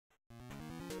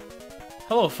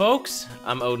Hello folks,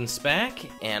 I'm OdinSpack,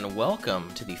 and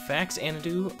welcome to the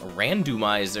Faxanadu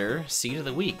Randumizer Seed of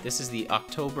the Week. This is the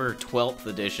October 12th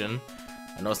edition.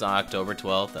 I know it's not October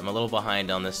 12th, I'm a little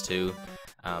behind on this too.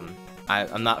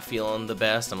 I'm not feeling the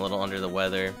best, I'm a little under the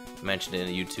weather. I mentioned it in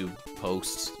a YouTube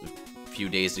post a few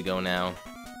days ago now.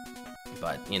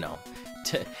 But, you know,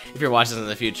 if you're watching this in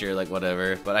the future, like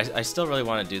whatever. But I still really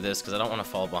want to do this because I don't want to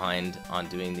fall behind on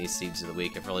doing these Seeds of the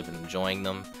Week. I've really been enjoying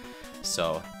them.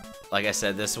 So, like I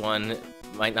said, this one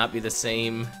might not be the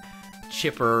same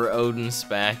chipper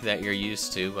OdinSpack that you're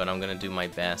used to, but I'm going to do my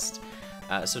best.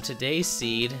 So today's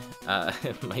seed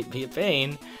might be a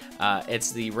pain.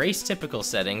 It's the race typical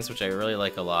settings, which I really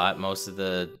like a lot. Most of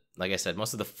the, like I said,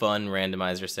 most of the fun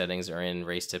randomizer settings are in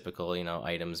race typical, you know,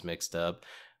 items mixed up,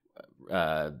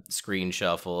 screen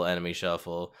shuffle, enemy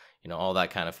shuffle, you know, all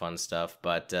that kind of fun stuff.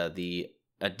 But the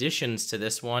additions to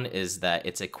this one is that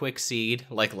it's a quick seed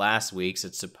like last week's.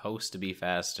 It's supposed to be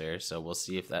faster, so we'll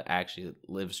see if that actually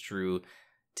lives true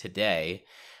today.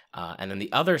 And then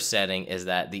the other setting is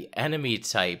that the enemy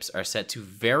types are set to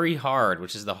very hard,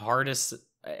 which is the hardest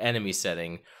enemy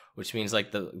setting, which means like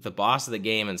the boss of the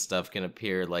game and stuff can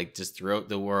appear like just throughout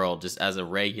the world just as a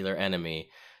regular enemy.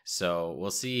 So we'll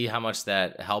see how much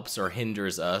that helps or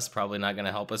hinders us. Probably not going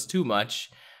to help us too much.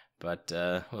 But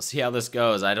we'll see how this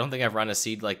goes. I don't think I've run a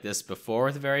seed like this before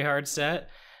with a very hard set.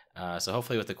 So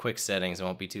hopefully with the quick settings, it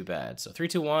won't be too bad. So 3,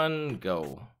 2, 1,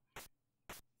 go.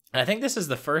 And I think this is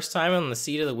the first time on the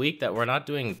seed of the week that we're not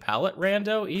doing palette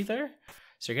rando either.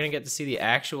 So you're going to get to see the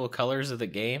actual colors of the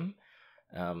game.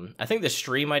 I think the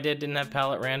stream I did didn't have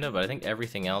palette rando, but I think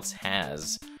everything else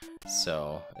has.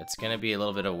 So it's going to be a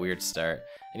little bit of a weird start.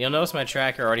 And you'll notice my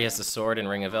tracker already has the sword and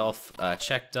Ring of Elf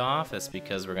checked off. That's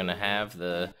because we're going to have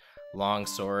the long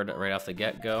sword right off the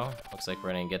get-go. Looks like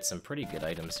we're going to get some pretty good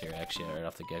items here, actually, right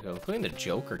off the get-go, including the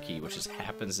Joker key, which just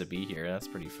happens to be here. That's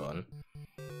pretty fun.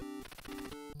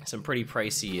 Some pretty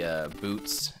pricey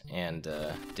boots and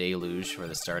deluge for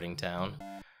the starting town.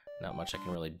 Not much I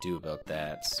can really do about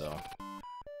that, so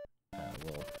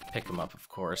we'll pick them up, of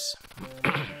course.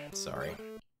 Sorry.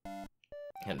 I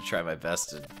had to try my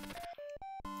best to...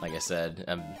 Like I said,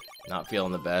 I'm not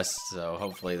feeling the best, so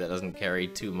hopefully that doesn't carry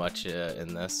too much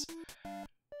in this.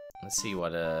 Let's see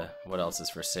what else is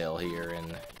for sale here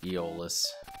in Eolus.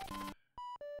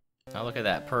 Oh, look at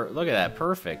that! Look at that!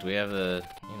 Perfect. We have the,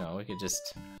 you know, we could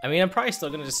just. I mean, I'm probably still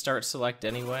gonna just start select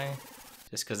anyway,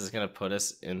 just because it's gonna put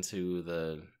us into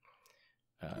the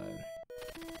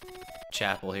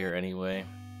chapel here anyway.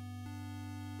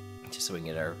 Just so we can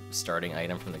get our starting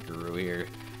item from the guru here.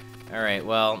 Alright,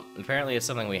 well, apparently it's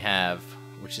something we have,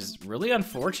 which is really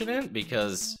unfortunate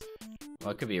because,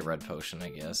 well, it could be a red potion, I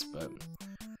guess, but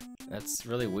that's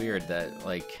really weird that,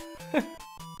 like,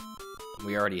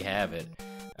 we already have it.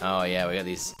 Oh, yeah, we got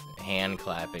these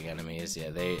hand-clapping enemies. Yeah,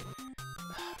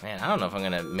 man, I don't know if I'm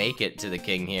gonna make it to the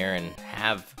king here and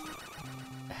have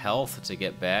health to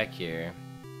get back here.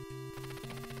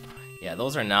 Yeah,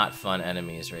 those are not fun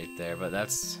enemies right there, but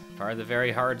that's part of the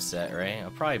very hard set, right?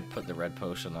 I'll probably put the red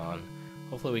potion on.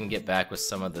 Hopefully we can get back with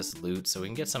some of this loot so we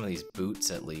can get some of these boots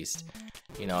at least.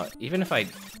 You know, even if I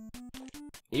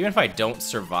don't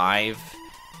survive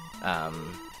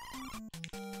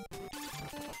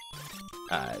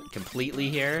completely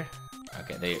here.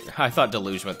 Okay, I thought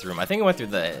Deluge went through him. I think it went through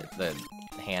the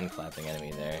hand-clapping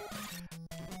enemy there.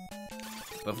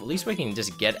 But at least we can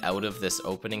just get out of this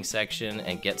opening section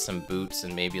and get some boots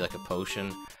and maybe like a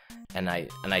potion. And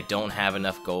I don't have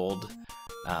enough gold.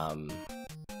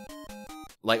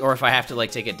 Like, or if I have to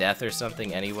like take a death or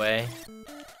something anyway.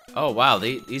 Oh wow,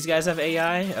 these guys have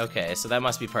AI? Okay, so that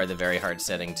must be part of the very hard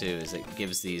setting too, is it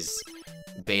gives these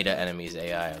beta enemies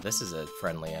AI. This is a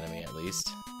friendly enemy at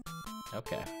least.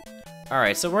 Okay.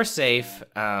 Alright, so we're safe.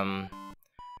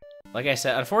 Like I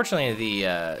said, unfortunately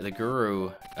the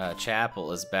Guru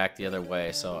Chapel is back the other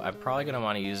way, so I'm probably going to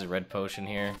want to use a red potion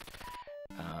here.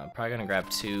 I'm probably going to grab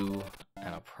 2,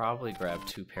 and I'll probably grab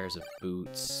 2 pairs of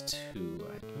boots, 2,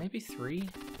 maybe 3?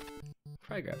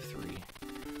 Probably grab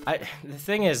 3. The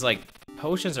thing is, like,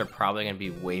 potions are probably going to be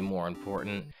way more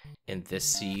important in this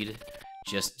seed,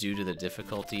 just due to the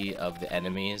difficulty of the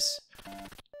enemies.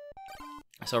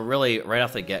 So really, right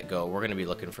off the get-go, we're going to be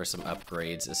looking for some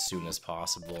upgrades as soon as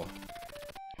possible.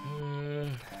 I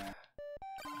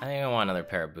think I want another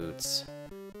pair of boots.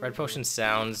 Red potion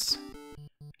sounds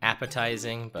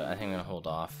appetizing, but I think I'm going to hold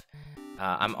off.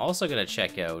 I'm also going to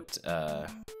check out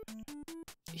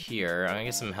here. I'm going to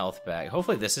get some health back.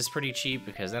 Hopefully this is pretty cheap,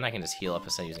 because then I can just heal up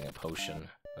instead of using a potion.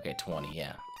 Okay, 20,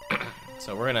 yeah.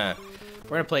 So we're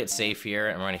gonna play it safe here,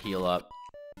 and we're going to heal up.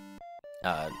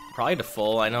 Probably to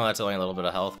full. I know that's only a little bit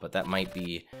of health, but that might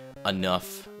be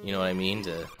enough, you know what I mean,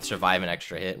 to survive an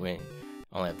extra hit. We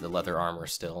only have the leather armor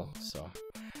still, so.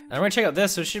 And I'm gonna check out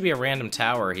this, so it should be a random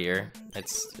tower here.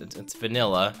 It's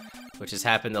vanilla, which has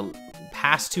happened the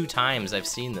past 2 times I've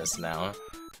seen this now.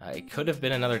 It could have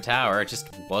been another tower, it just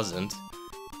wasn't,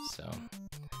 so.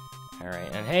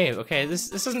 Alright, and hey, okay,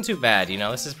 this isn't too bad, you know,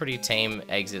 this is pretty tame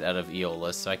exit out of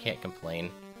Aeolus, so I can't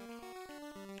complain.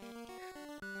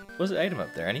 What's the item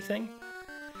up there? Anything?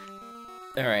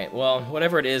 Alright, well,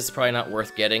 whatever it is probably not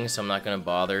worth getting, so I'm not gonna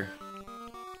bother.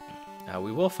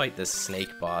 We will fight this snake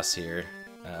boss here.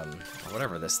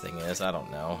 Whatever this thing is, I don't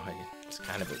know. It's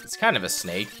kind of a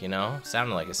snake, you know?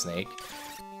 Sounded like a snake.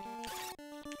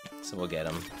 So we'll get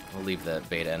him. We'll leave the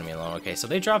beta enemy alone. Okay, so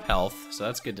they drop health, so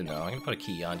that's good to know. I'm gonna put a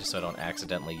key on just so I don't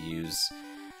accidentally use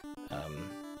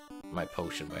my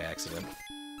potion by accident.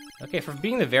 Okay, for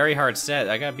being the very hard set,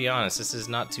 I gotta be honest, this is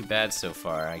not too bad so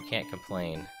far. I can't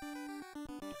complain.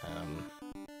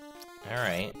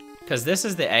 Alright. Because this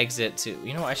is the exit to...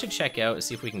 You know, I should check out and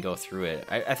see if we can go through it.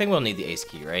 I think we'll need the ace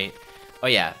key, right? Oh,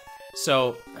 yeah.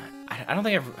 So, I don't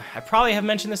think I probably have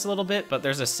mentioned this a little bit, but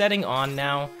there's a setting on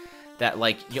now that,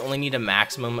 like, you only need a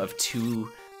maximum of 2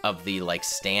 of the, like,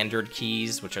 standard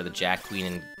keys, which are the Jack, Queen,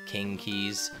 and King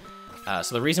keys.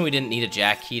 So the reason we didn't need a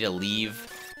Jack key to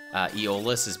leave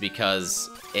Aeolus is because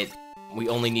we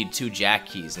only need 2 Jack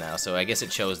keys now, so I guess it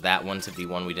chose that one to be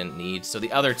one we didn't need. So the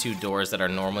other 2 doors that are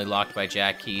normally locked by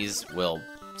Jack keys will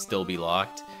still be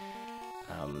locked.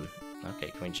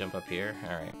 Okay, can we jump up here?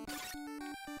 Alright.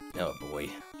 Oh boy.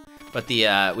 But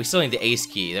we still need the ace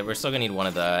key. We're still gonna need one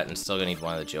of that, and still gonna need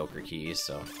one of the Joker keys,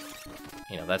 so...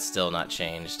 You know, that's still not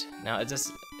changed. Now,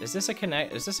 is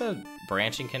this a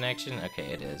branching connection? Okay,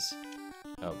 it is.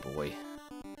 Oh boy.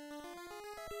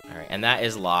 Alright, and that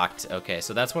is locked. Okay,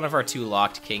 so that's one of our 2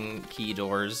 locked king key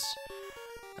doors.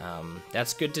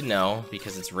 That's good to know,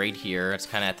 because it's right here. It's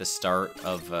kind of at the start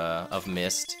of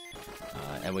Mist.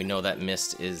 And we know that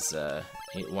Mist is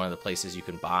one of the places you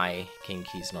can buy king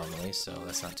keys normally, so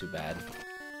that's not too bad.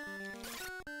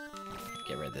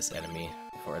 Get rid of this enemy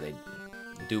before they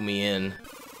do me in.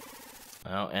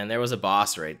 Oh, and there was a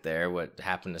boss right there, what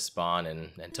happened to spawn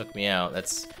and took me out.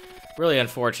 That's really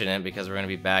unfortunate because we're going to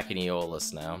be back in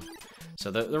Aeolus now. So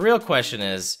the real question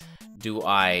is, do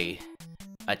I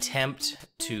attempt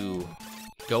to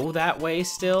go that way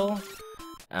still?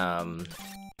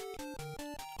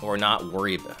 Or not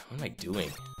worry about... What am I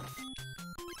doing?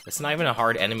 It's not even a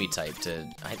hard enemy type to...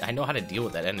 I know how to deal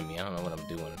with that enemy. I don't know what I'm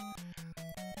doing.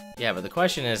 Yeah, but the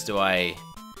question is, do I...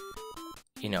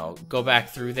 You know, go back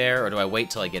through there, or do I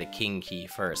wait till I get a king key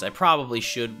first? I probably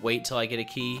should wait till I get a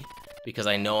key, because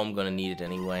I know I'm gonna need it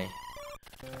anyway.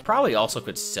 I probably also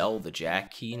could sell the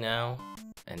Jack key now,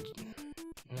 and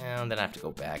then I have to go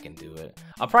back and do it.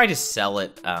 I'll probably just sell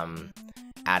it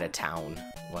out of town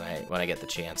when I get the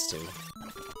chance to.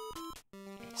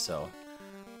 So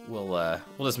we'll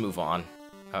just move on.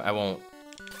 I won't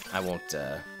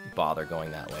bother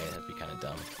going that way. That'd be kind of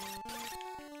dumb.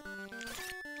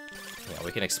 Yeah,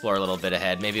 we can explore a little bit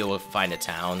ahead. Maybe we'll find a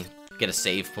town, get a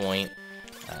save point.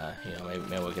 You know,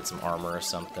 maybe we'll get some armor or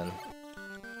something.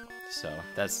 So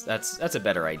that's a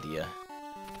better idea.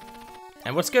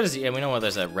 And what's good is, yeah, we know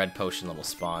there's a red potion level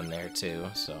spawn there too,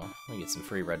 so we get some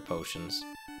free red potions.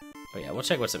 But yeah, we'll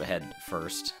check what's up ahead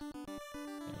first. Yeah,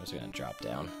 we're just gonna drop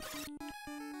down.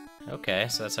 Okay,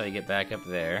 so that's how you get back up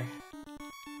there.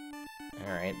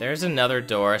 All right, there's another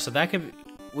door, so that could.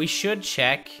 We should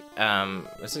check.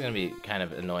 This is gonna be kind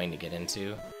of annoying to get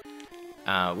into.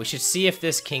 We should see if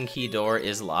this king key door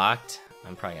is locked.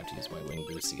 I'm probably gonna have to use my wing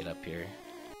boots to get up here.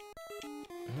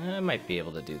 I might be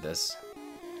able to do this.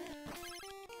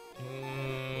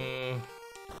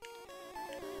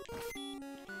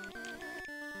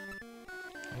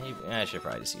 I should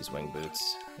probably just use wing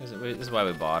boots. This is why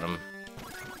we bought them.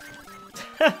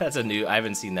 That's a new... I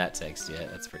haven't seen that text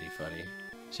yet. That's pretty funny.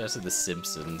 Shouts to The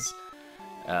Simpsons.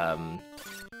 I've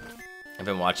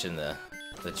been watching the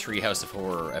Treehouse of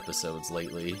Horror episodes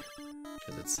lately,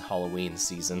 because it's Halloween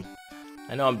season.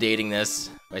 I know I'm dating this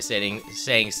by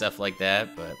saying stuff like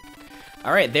that, but...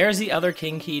 Alright, there's the other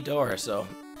king key door, so...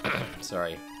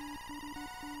 Sorry.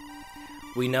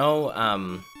 We know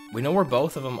where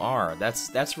both of them are.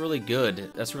 That's really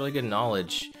good. That's really good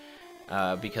knowledge,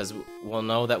 because we'll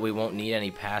know that we won't need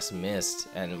any past Mist,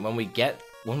 and when we get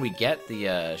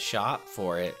the shop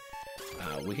for it,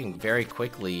 we can very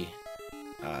quickly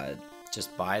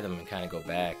just buy them and kind of go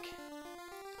back.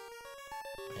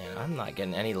 And I'm not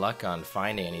getting any luck on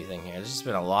finding anything here. There's just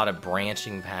been a lot of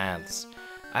branching paths.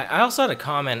 I also had a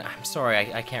comment. I'm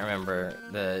sorry, I can't remember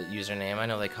the username. I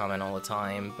know they comment all the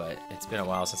time, but it's been a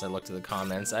while since I looked at the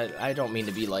comments. I don't mean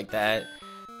to be like that.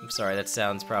 I'm sorry, that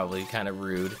sounds probably kind of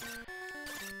rude.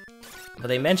 But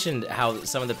they mentioned how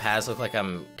some of the paths look like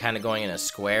I'm kind of going in a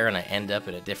square and I end up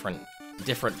in a different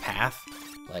path,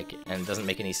 like, and it doesn't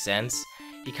make any sense.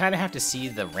 You kind of have to see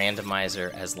the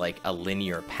randomizer as like a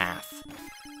linear path.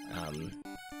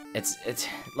 It's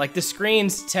like the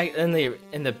screens in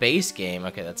the base game.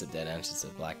 Okay, that's a dead end. It's a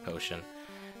black potion.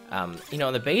 You know,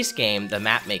 in the base game, the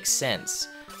map makes sense,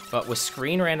 but with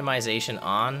screen randomization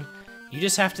on, you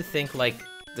just have to think like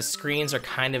the screens are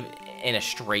kind of in a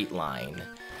straight line,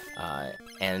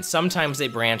 and sometimes they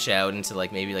branch out into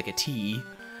like maybe like a T,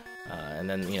 and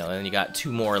then then you got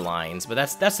two more lines. But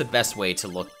that's the best way to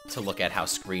look at how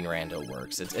screen rando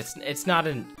works. It's not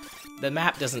the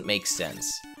map doesn't make sense.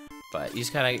 But you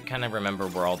just kind of remember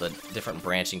where all the different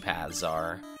branching paths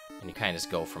are, and you kind of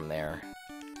just go from there.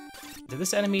 Did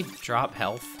this enemy drop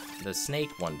health? The snake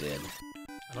one did.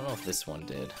 I don't know if this one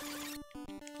did.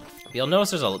 But you'll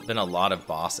notice there's been a lot of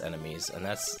boss enemies, and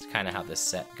that's kind of how this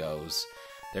set goes.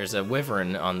 There's a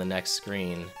wyvern on the next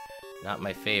screen. Not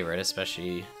my favorite,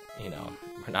 especially,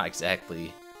 we're not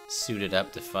exactly suited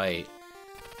up to fight.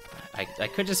 I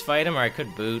could just fight him, or I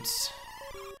could boots.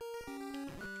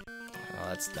 Oh,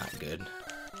 that's not good.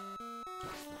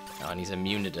 Oh, and he's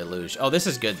immune to deluge. Oh, this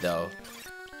is good though.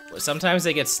 Sometimes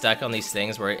they get stuck on these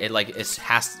things where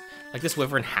this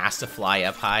wyvern has to fly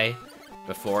up high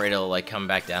before it'll like come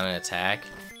back down and attack.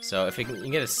 So if you can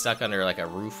get it stuck under like a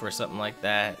roof or something like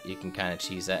that, you can kind of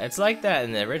cheese that. It's like that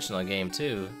in the original game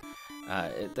too.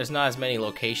 There's not as many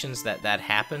locations that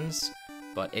happens,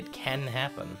 but it can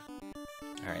happen.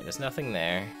 All right, there's nothing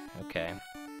there. Okay,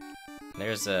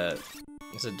 there's a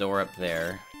door up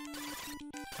there,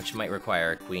 which might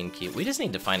require a queen key. We just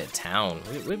need to find a town.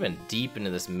 We've been deep into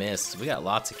this mist. We got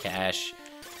lots of cash.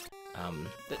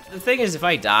 The thing is, if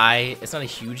I die, it's not a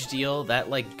huge deal. That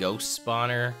like ghost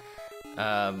spawner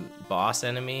boss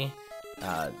enemy,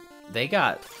 they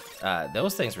got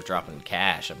those things were dropping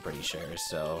cash, I'm pretty sure.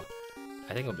 So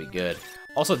I think it'll be good.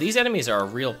 Also, these enemies are a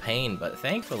real pain, but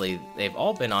thankfully they've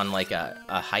all been on like a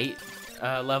height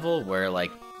level where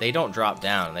like they don't drop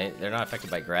down. They're not affected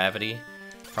by gravity.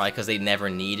 Probably because they never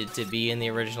needed to be in the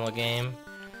original game.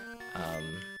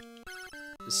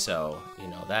 So,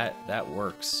 that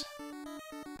works.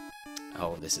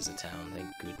 Oh, this is a town, thank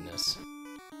goodness.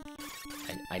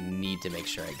 I need to make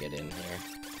sure I get in here.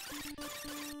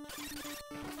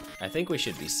 I think we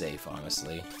should be safe,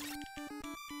 honestly.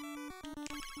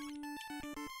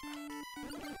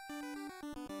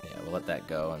 Yeah, we'll let that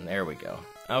go, and there we go.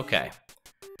 Okay.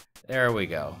 There we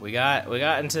go. We got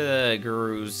into the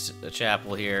Guru's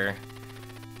chapel here.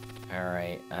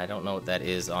 Alright, I don't know what that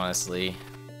is, honestly.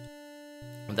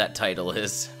 What that title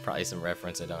is. Probably some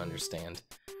reference I don't understand.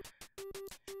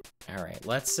 Alright,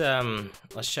 let's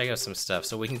check out some stuff.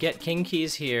 So we can get king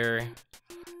keys here.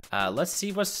 Let's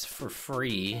see what's for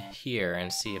free here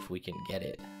and see if we can get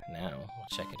it now. We'll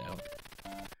check it out.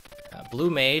 Blue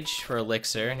mage for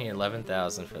elixir. Need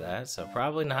 11,000 for that, so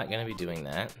probably not gonna be doing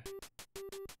that.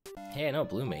 Hey, I know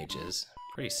blue mages.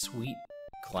 Pretty sweet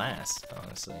class,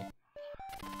 honestly.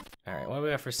 Alright, what do we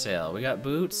got for sale? We got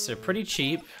boots. They're pretty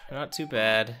cheap. Not too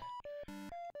bad.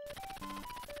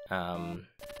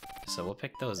 So we'll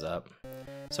pick those up.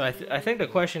 So I think the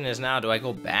question is now, do I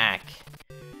go back?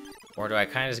 Or do I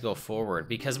kind of just go forward?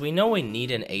 Because we know we need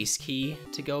an ace key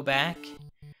to go back.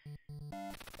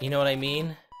 You know what I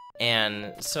mean?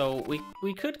 And so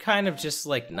we could kind of just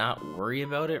like not worry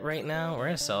about it right now. We're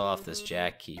gonna sell off this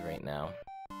jack key right now.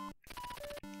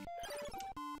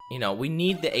 We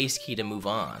need the ace key to move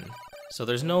on. So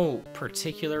there's no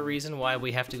particular reason why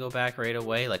we have to go back right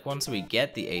away. Like once we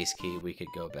get the ace key, we could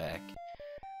go back.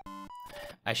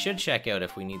 I should check out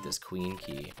if we need this queen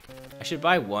key. I should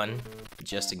buy one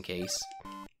just in case.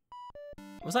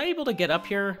 Was I able to get up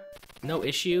here? No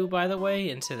issue, by the way,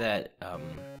 into that,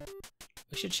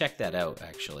 we should check that out,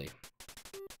 actually.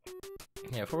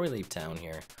 Yeah, before we leave town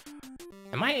here.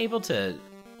 Am I able to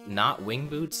not wing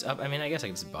boots up? I mean, I guess I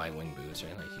can just buy wing boots,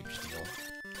 right? Not a huge deal.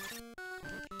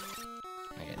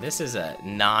 Okay, this is a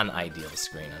non-ideal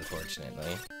screen,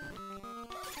 unfortunately.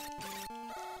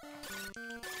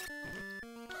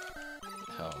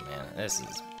 Oh man, this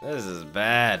is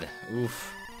bad.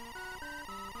 Oof.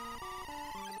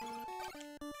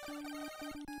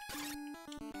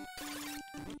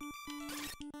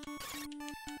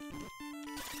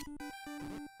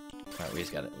 Alright, we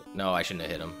just got it. No, I shouldn't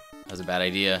have hit him. That was a bad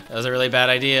idea. That was a really bad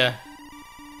idea.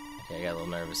 Okay, I got a little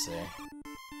nervous there.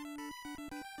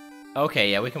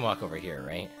 Okay, yeah, we can walk over here,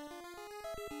 right?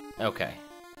 Okay.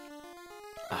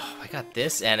 Oh, I got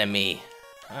this enemy.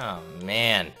 Oh,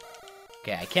 man.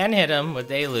 Okay, I can hit him with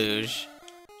Deluge.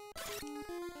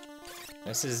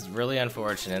 This is really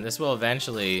unfortunate. This will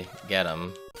eventually get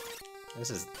him. This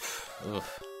is...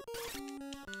 Oof.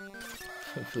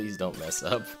 Please don't mess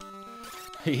up.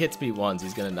 He hits me once,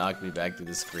 he's gonna knock me back to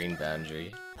the screen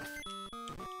boundary.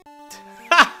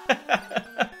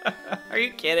 Are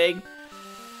you kidding?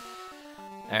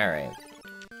 Alright.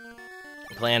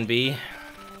 Plan B.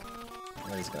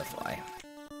 He's gonna fly.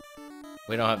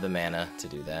 We don't have the mana to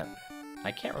do that.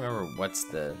 I can't remember what's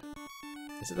the...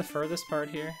 Is it the furthest part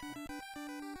here?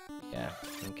 Yeah,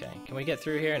 okay. Can we get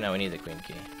through here? No, we need the queen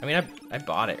key. I mean, I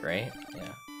bought it, right?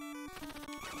 Yeah.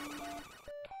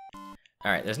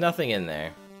 Alright, there's nothing in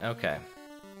there. Okay.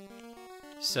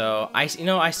 So, I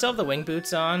still have the wing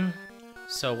boots on.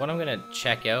 So what I'm gonna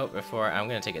check out before... I'm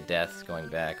gonna take a death going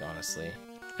back, honestly.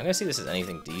 I'm gonna see if this is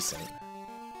anything decent.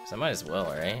 So I might as well,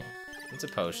 right? It's a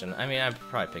potion. I mean, I'd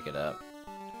probably pick it up.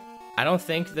 I don't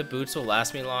think the boots will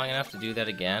last me long enough to do that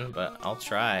again, but I'll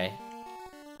try.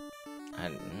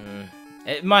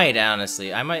 It might,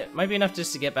 honestly. I might be enough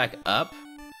just to get back up.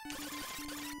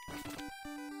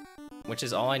 Which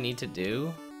is all I need to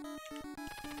do.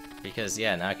 Because,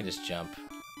 yeah, now I can just jump.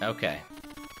 Okay.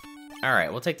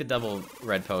 Alright, we'll take the double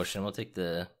red potion. We'll take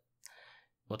the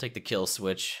kill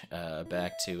switch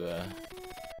back to,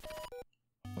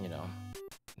 you know,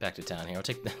 back to town here. We'll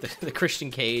take the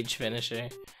Christian Cage finisher.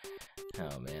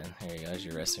 Oh, man. Here you go. There's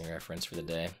your wrestling reference for the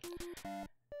day.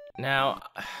 Now...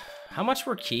 How much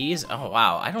were keys? Oh,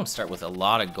 wow. I don't start with a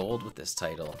lot of gold with this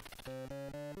title.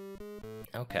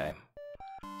 Okay.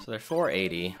 So they're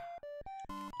 480.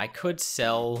 I could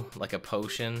sell, like, a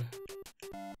potion.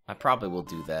 I probably will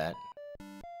do that.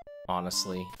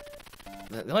 Honestly.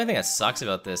 The only thing that sucks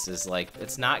about this is, like,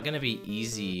 it's not gonna be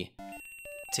easy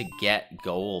to get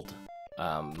gold.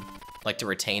 Like, to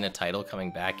retain a title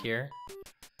coming back here.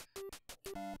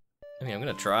 I mean, I'm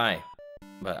gonna try.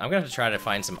 But I'm gonna have to try to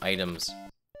find some items.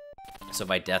 So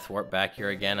if I death warp back here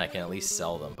again, I can at least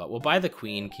sell them. But we'll buy the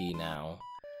queen key now.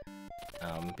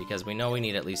 Because we know we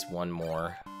need at least one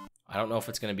more. I don't know if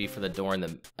it's going to be for the door in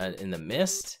the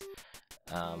mist.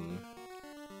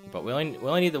 But we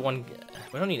only need the one...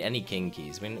 We don't need any king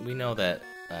keys. We know that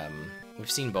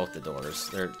we've seen both the doors.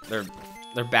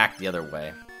 They're back the other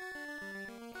way.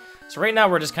 So right now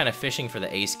we're just kind of fishing for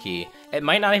the ace key. It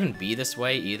might not even be this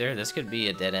way either. This could be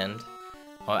a dead end.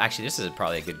 Oh, actually, this is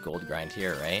probably a good gold grind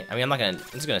here, right? I mean, I'm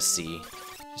just gonna see,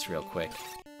 just real quick.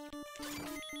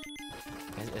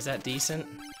 Is that decent?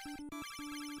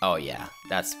 Oh yeah,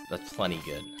 that's plenty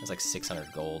good. That's like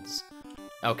 600 golds.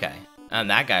 Okay,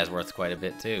 and that guy's worth quite a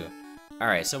bit too. All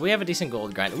right, so we have a decent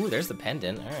gold grind. Ooh, there's the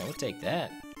pendant. All right, we'll take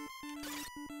that.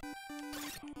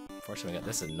 Unfortunately, we got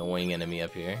this annoying enemy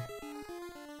up here.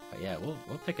 But yeah, we'll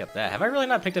pick up that. Have I really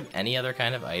not picked up any other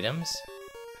kind of items?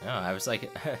 No, I was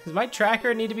like, does my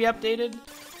tracker need to be updated?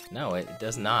 No, it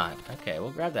does not. Okay,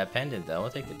 we'll grab that pendant though. We'll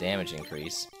take the damage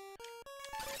increase.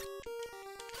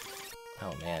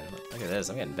 Oh man, look at this.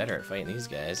 I'm getting better at fighting these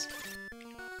guys.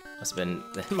 Must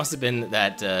have been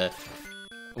that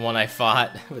one I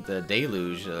fought with the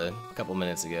deluge a couple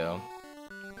minutes ago.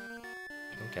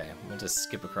 Okay, we'll just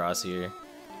skip across here.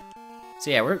 So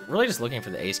yeah, we're really just looking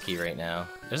for the ace key right now.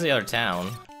 There's the other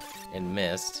town in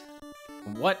Mist.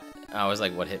 What? I was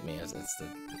like, what hit me? It's the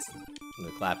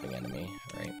clapping enemy,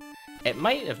 right? It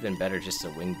might have been better just to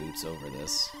wing boots over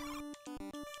this.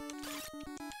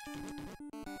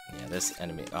 Yeah, this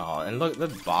enemy. Oh, and look, the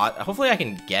bot. Hopefully I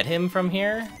can get him from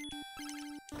here.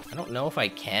 I don't know if I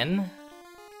can.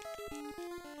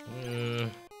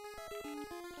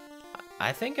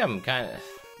 I think I'm kind of...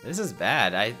 This is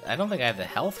bad. I don't think I have the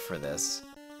health for this.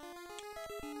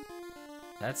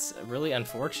 That's really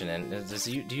unfortunate.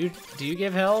 Do you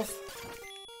give health?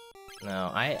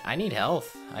 No, I need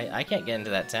health. I can't get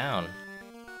into that town.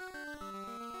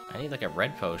 I need like a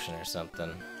red potion or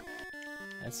something.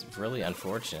 That's really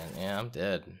unfortunate. Yeah, I'm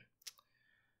dead.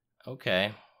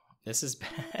 Okay. This is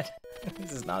bad.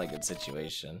 This is not a good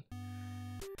situation.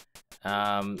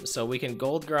 So we can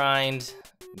gold grind,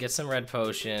 get some red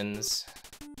potions.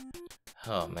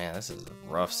 Oh man, this is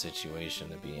a rough situation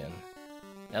to be in.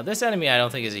 Now this enemy I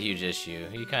don't think is a huge issue.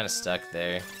 He kind of stuck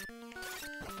there.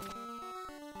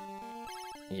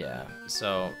 Yeah,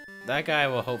 so that guy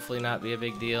will hopefully not be a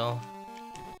big deal.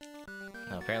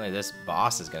 Now, apparently this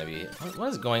boss is gonna be... What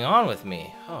is going on with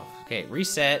me? Oh, okay,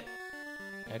 reset.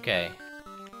 Okay.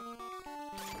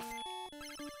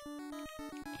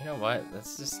 You know what?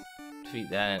 Let's just defeat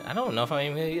that. I don't know if I'm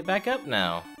even gonna get back up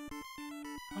now.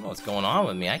 I don't know what's going on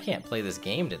with me. I can't play this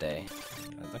game today.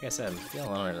 Like I said, I'm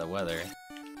feeling under the weather.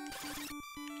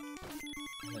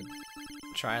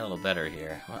 try a little better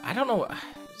here. Well, I don't know. I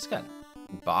just got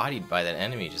bodied by that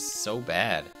enemy just so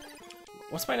bad.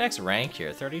 What's my next rank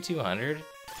here? 3,200?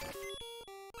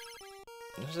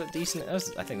 There's a decent.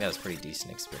 I think that was pretty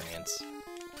decent experience.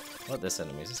 What this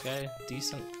enemy? Is this guy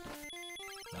decent?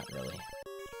 Not really.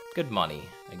 Good money,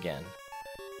 again.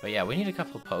 But yeah, we need a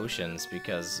couple of potions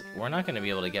because we're not going to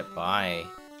be able to get by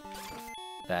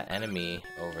that enemy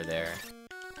over there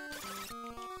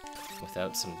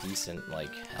without some decent,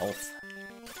 like, health.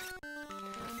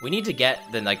 We need to get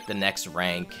the next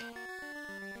rank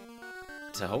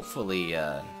to hopefully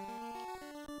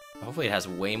hopefully it has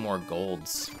way more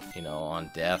golds, you know,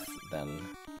 on death than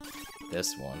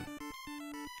this one.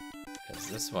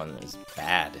 Because this one is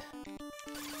bad.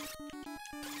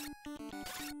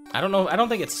 I don't know, I don't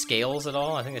think it scales at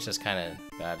all. I think it's just kind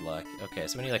of bad luck. Okay,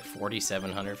 so we need like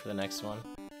 4,700 for the next one.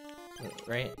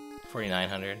 Right?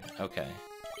 4,900? Okay.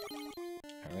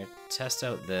 I'm gonna test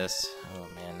out this. Oh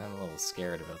man, I'm a little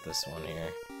scared about this one here.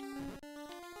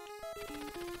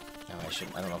 No,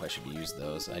 I don't know if I should use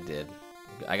those. I did.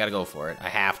 I gotta go for it. I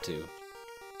have to.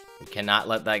 We cannot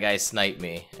let that guy snipe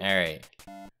me. Alright.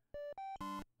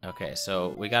 Okay,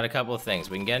 so we got a couple of things.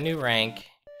 We can get a new rank.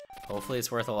 Hopefully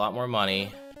it's worth a lot more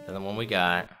money than the one we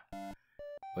got.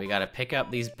 We gotta pick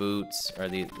up these boots, or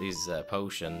these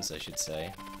potions, I should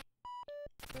say.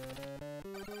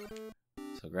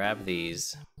 So grab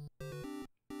these.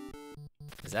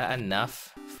 Is that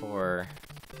enough for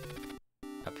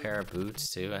a pair of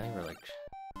boots too? I think we're like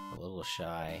a little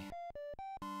shy.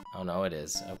 Oh no, it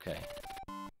is. Okay.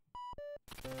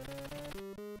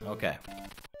 Okay.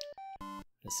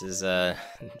 This is,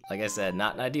 like I said,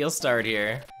 not an ideal start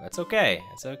here. That's okay.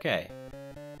 It's okay.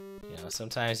 You know,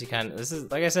 sometimes you this is,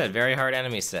 like I said, very hard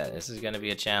enemy set. This is gonna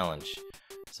be a challenge.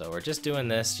 So we're just doing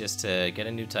this just to get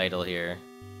a new title here.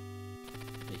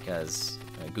 Because,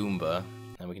 Goomba.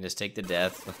 And we can just take the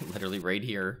death, literally right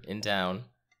here in town.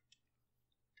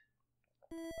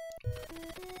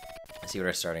 Let's see what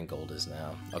our starting gold is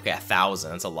now. Okay,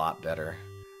 1,000. That's a lot better.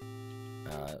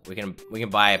 We can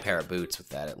buy a pair of boots with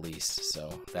that at least,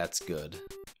 so that's good.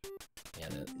 Yeah,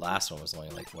 the last one was only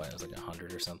like what? It was like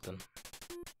 100 or something.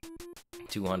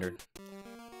 200.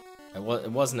 It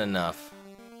wasn't enough.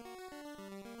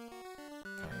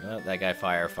 Alright, let that guy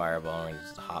fire a fireball and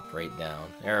just hop right down.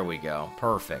 There we go.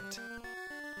 Perfect.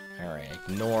 Alright,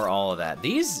 ignore all of that.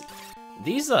 These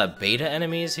beta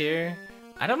enemies here,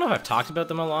 I don't know if I've talked about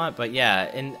them a lot, but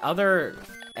yeah, in other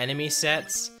enemy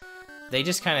sets, they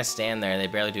just kind of stand there and they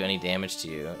barely do any damage to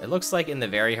you. It looks like in the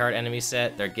very hard enemy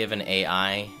set, they're given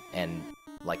AI and,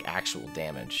 like, actual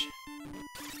damage.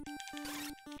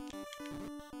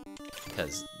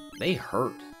 Because they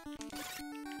hurt.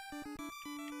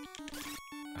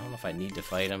 I don't know if I need to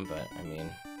fight him, but, I mean...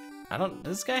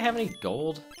 does this guy have any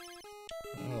gold?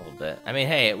 A little bit. I mean,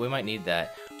 hey, we might need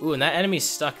that. Ooh, and that enemy's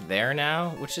stuck there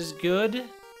now, which is good.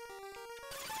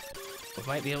 We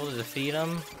might be able to defeat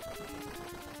him.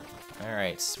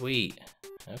 Alright, sweet.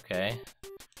 Okay.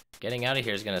 Getting out of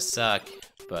here is gonna suck,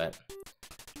 but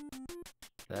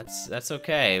that's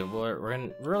okay.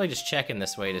 We're really just checking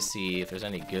this way to see if there's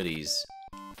any goodies.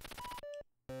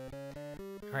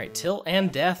 Alright, Tilt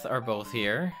and Death are both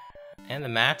here. And the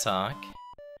Mattock.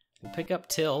 We'll pick up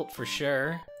Tilt for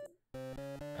sure.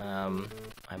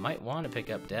 I might want to pick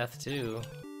up Death too.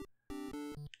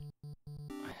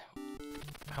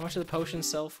 How much do the potions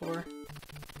sell for?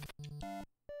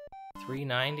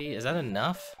 390? Is that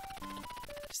enough?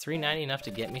 Is 390 enough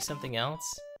to get me something else?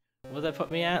 What would that put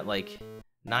me at? Like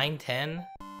 910?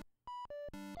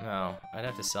 No, I'd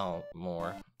have to sell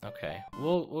more. Okay,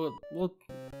 we'll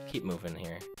keep moving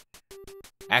here.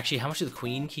 Actually, how much do the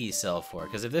Queen Keys sell for?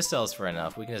 Because if this sells for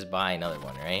enough, we can just buy another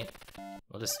one, right?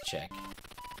 We'll just check.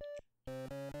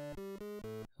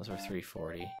 Those were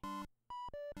 340.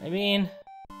 I mean,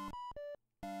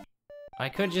 I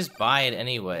could just buy it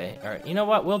anyway. Or, you know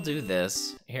what? We'll do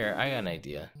this. Here, I got an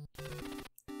idea.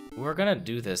 We're gonna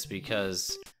do this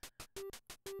because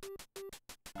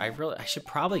I should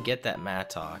probably get that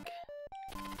Mattock.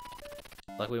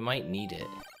 Like, we might need it.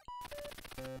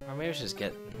 Or maybe I should just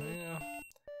get, you know.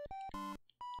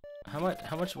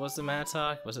 How much was the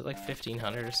Mattock? Was it like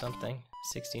 1,500 or something?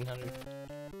 1,600?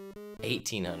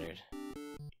 1,800.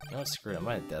 No, screw it. I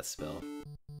might have Death Spell.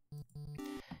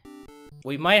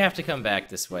 We might have to come back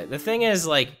this way. The thing is,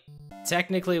 like,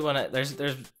 technically, when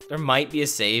there might be a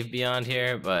save beyond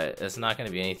here, but it's not going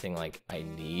to be anything like I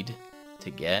need to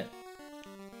get.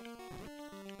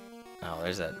 Oh,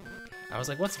 there's that. I was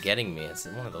like, what's getting me? It's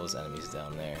one of those enemies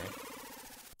down there.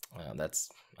 Well, that's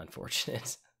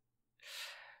unfortunate.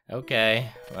 Okay,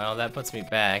 well, that puts me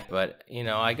back, but, you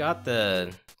know, I got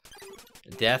the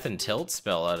death and tilt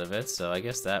spell out of it, so I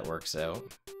guess that works out.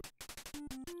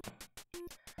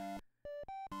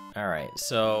 Alright,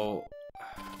 so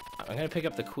I'm gonna pick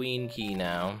up the queen key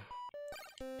now.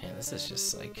 Man, this is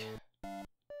just like...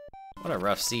 What a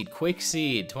rough seed. Quick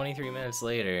seed, 23 minutes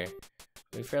later.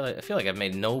 I feel like I've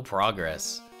made no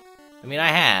progress. I mean, I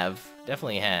have.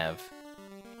 Definitely have.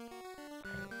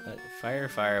 Fire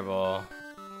fireball.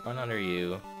 Run under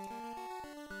you.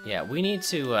 Yeah, we need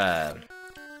to, you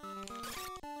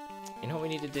know what we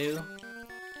need to do?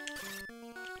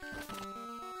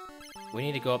 We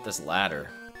need to go up this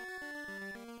ladder.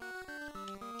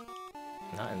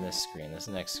 Not in this screen, this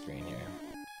next screen here.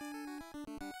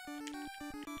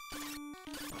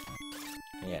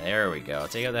 Yeah, there we go.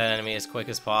 Take out that enemy as quick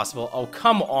as possible. Oh,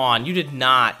 come on! You did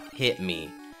not hit me.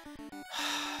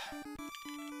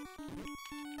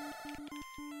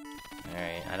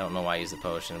 Alright, I don't know why I used the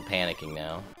potion. I'm panicking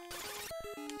now.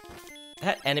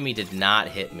 That enemy did not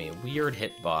hit me. Weird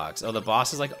hitbox. Oh, the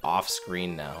boss is like off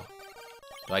screen now.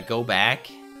 Do I go back?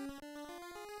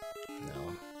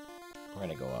 No. We're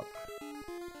gonna go up.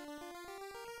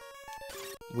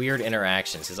 Weird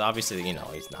interactions, because obviously, you know,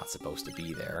 he's not supposed to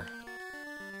be there.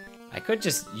 I could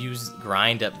just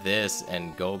grind up this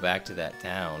and go back to that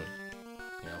town.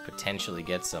 You know, potentially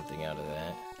get something out of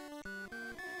that.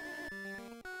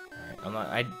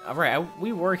 Alright,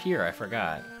 we were here, I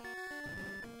forgot.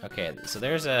 Okay, so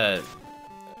there's a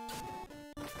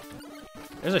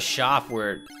shop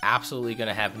we're absolutely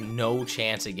gonna have no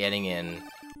chance of getting in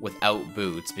without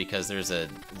boots because there's a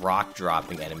rock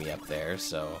dropping enemy up there,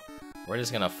 so we're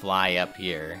just gonna fly up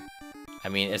here. I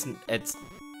mean, it's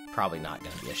probably not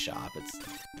gonna be a shop, it's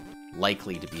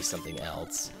likely to be something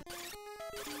else.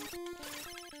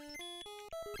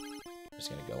 Just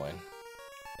gonna go in.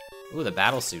 Ooh, the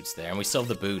battle suit's there, and we still have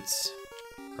the boots.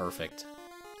 Perfect.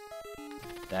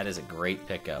 That is a great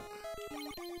pickup.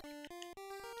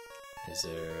 Is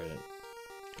there...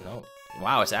 No.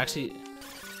 Wow, it's actually...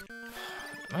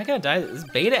 Am I gonna die? This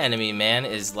beta enemy, man,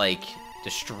 is, like,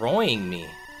 destroying me.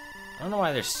 I don't know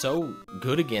why they're so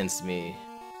good against me.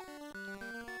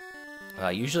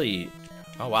 Usually...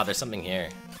 Oh, wow, there's something here.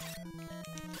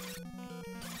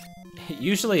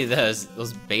 Usually those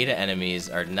beta enemies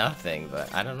are nothing,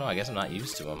 but I don't know, I guess I'm not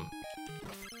used to them.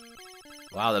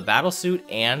 Wow, the battle suit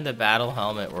and the battle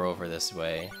helmet were over this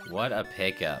way. What a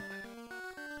pickup.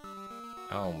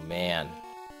 Oh, man.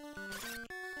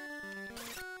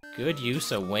 Good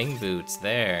use of wing boots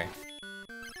there.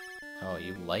 Oh,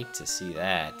 you like to see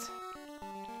that.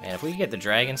 Man, if we could get the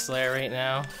Dragon Slayer right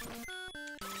now,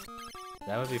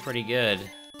 that would be pretty good.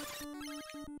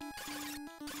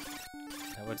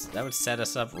 That would set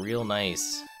us up real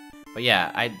nice. But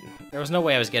yeah, there was no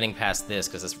way I was getting past this,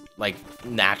 because it's, like,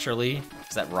 naturally,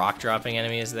 because that rock dropping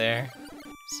enemy is there.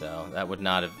 So, that would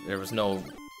not have, there was no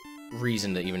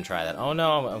reason to even try that. Oh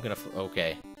no, I'm gonna,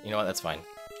 okay. You know what, that's fine.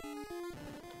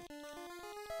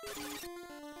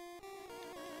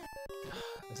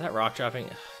 Is that rock dropping?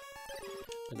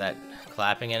 That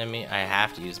clapping enemy? I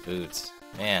have to use boots.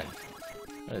 Man,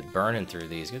 I'm burning through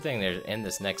these. Good thing they're in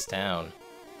this next town.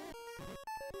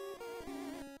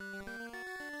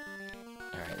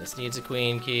 Alright, this needs a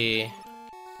queen key.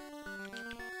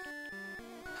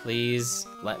 Please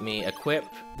let me equip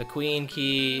the queen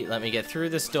key. Let me get through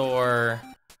this door.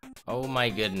 Oh my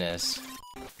goodness.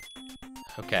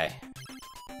 Okay.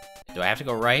 Do I have to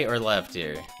go right or left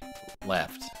here?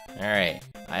 Left. Alright.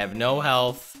 I have no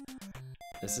health.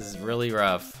 This is really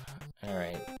rough.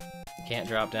 Alright. Can't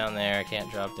drop down there.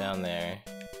 Can't drop down there.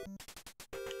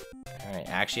 Alright.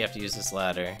 I actually have to use this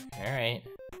ladder. Alright.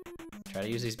 Try to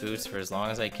use these boots for as long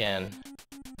as I can.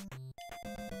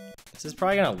 This is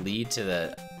probably gonna lead to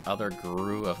the other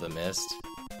Guru of the Mist.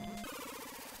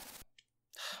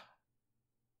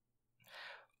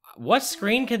 What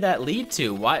screen could that lead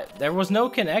to? What? There was no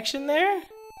connection there?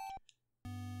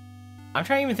 I'm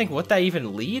trying to even think what that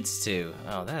even leads to.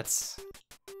 Oh, that's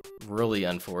really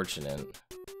unfortunate.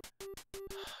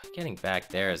 Getting back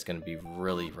there is gonna be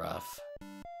really rough.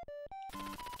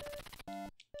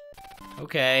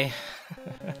 Okay.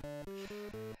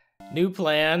 New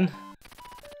plan.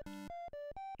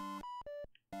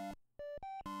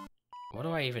 What do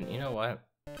I even, you know what?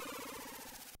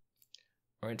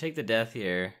 We're gonna take the death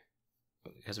here,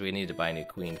 because we need to buy a new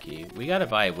queen key. We gotta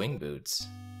buy wing boots.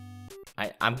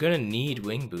 I'm gonna need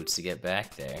wing boots to get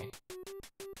back there.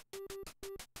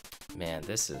 Man,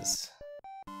 this is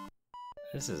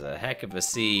a heck of a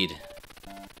seed.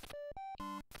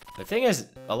 The thing is,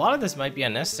 a lot of this might be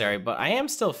unnecessary, but I am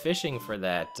still fishing for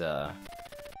that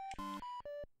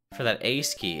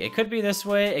ace key. It could be this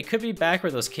way, it could be back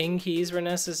where those king keys were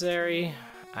necessary.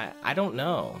 I don't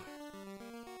know.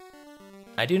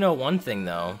 I do know one thing,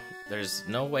 though. There's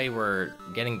no way we're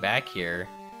getting back here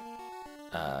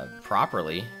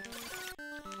properly.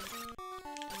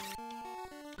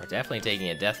 We're definitely taking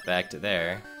a death back to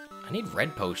there. I need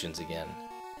red potions again.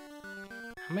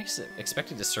 How am I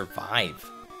expected to survive?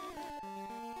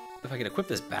 If I could equip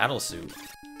this battle suit,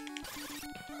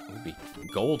 it would be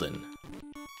golden.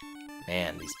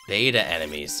 Man, these beta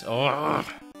enemies. Oh. Alright,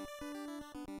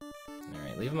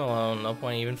 leave them alone. No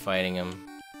point even fighting them.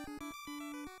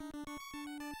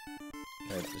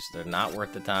 They're not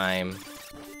worth the time.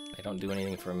 They don't do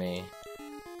anything for me.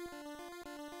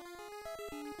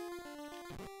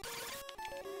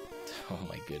 Oh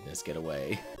my goodness, get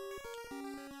away.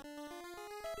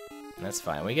 That's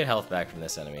fine. We get health back from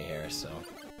this enemy here, so...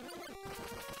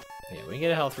 Yeah, we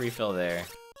get a health refill there.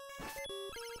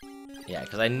 Yeah,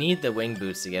 because I need the wing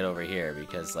boots to get over here,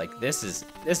 because, like, this is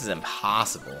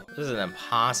impossible. This is an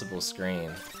impossible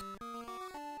screen.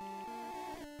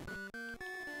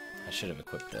 I should have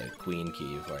equipped the queen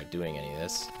key before doing any of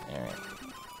this. Alright.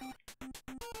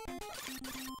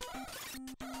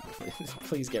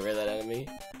 Please get rid of that enemy.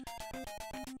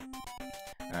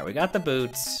 Alright, we got the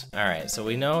boots. Alright, so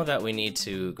we know that we need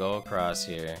to go across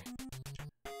here.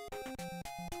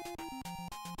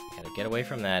 Gotta get away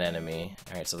from that enemy.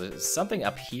 Alright, so there's something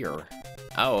up here.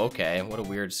 Oh, okay. What a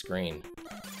weird screen.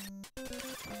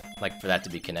 Like, for that to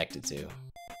be connected to.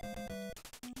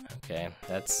 Okay,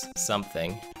 that's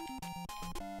something.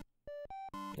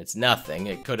 It's nothing.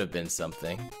 It could have been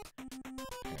something.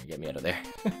 Alright, get me out of there.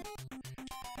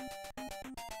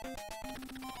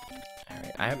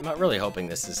 Alright, I'm not really hoping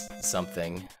this is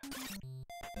something.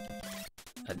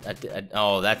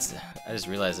 Oh, that's... I just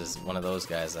realized there's one of those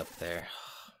guys up there.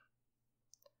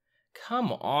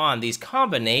 Come on, these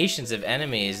combinations of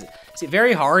enemies. See,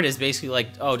 very hard is basically like,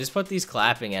 oh, just put these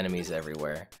clapping enemies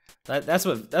everywhere. That's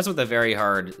what the very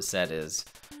hard set is.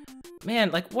 Man,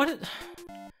 like, what...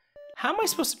 How am I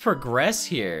supposed to progress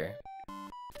here?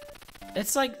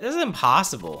 It's like, this is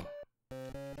impossible.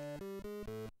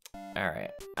 Alright,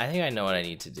 I think I know what I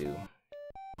need to do.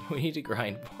 We need to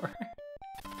grind more.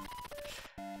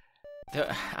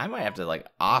 I might have to, like,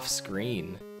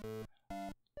 off-screen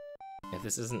if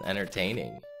this isn't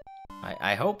entertaining.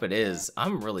 I hope it is.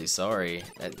 I'm really sorry.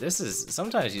 This is,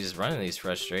 sometimes you just run into these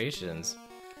frustrations.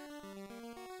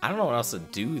 I don't know what else to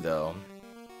do, though.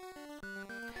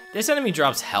 This enemy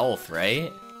drops health,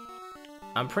 right?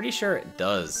 I'm pretty sure it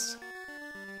does.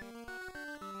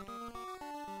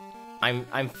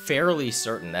 I'm fairly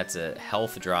certain that's a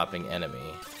health dropping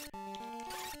enemy.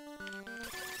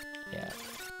 Yeah.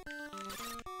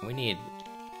 We need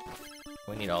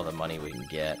all the money we can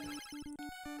get.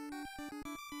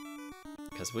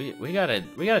 Cause we gotta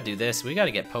do this. We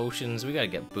gotta get potions. We gotta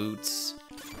get boots.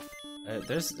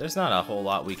 There's not a whole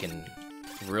lot we can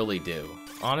really do.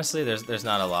 Honestly, there's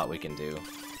not a lot we can do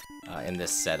in this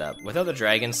setup. Without the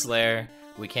Dragon Slayer,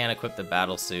 we can't equip the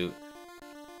battle suit,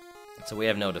 so we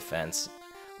have no defense.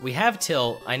 We have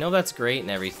tilt. I know that's great and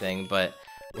everything, but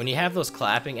when you have those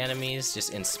clapping enemies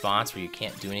just in spots where you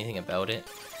can't do anything about it,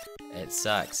 it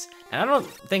sucks. And I don't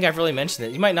think I've really mentioned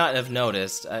it. You might not have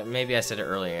noticed. Maybe I said it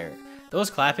earlier.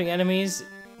 Those clapping enemies,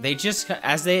 they just,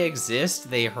 as they exist,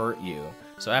 they hurt you.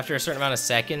 So after a certain amount of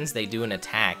seconds, they do an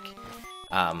attack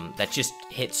that just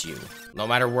hits you, no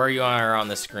matter where you are on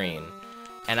the screen.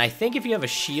 And I think if you have a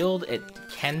shield, it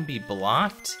can be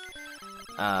blocked.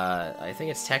 I think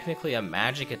it's technically a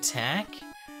magic attack.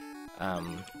 I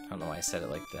don't know why I said it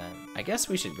like that. I guess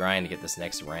we should grind to get this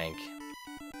next rank.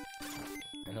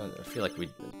 I feel like we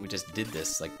just did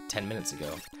this like 10 minutes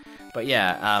ago. But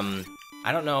yeah,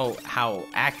 I don't know how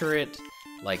accurate,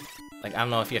 like I don't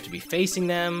know if you have to be facing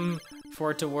them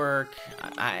for it to work.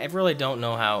 I really don't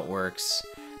know how it works.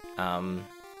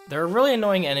 They're a really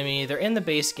annoying enemy. They're in the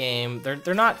base game.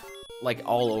 They're not like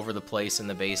all over the place in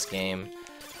the base game.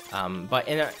 But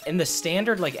in the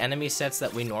standard like enemy sets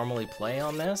that we normally play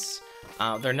on this,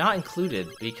 they're not included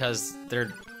because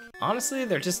honestly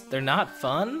they're not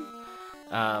fun.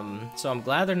 So I'm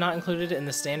glad they're not included in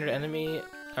the standard enemy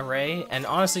array. And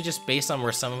honestly, just based on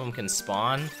where some of them can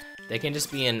spawn, they can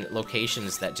just be in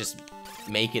locations that just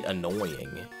make it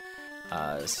annoying.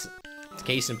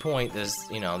 Case in point, there's,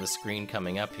 the screen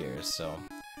coming up here, so.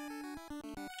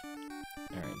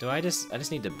 Alright, I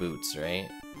just need the boots, right?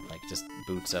 Like, just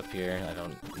boots up here. I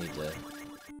don't need to,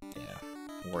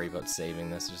 worry about saving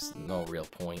this. There's no real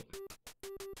point.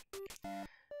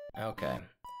 Okay.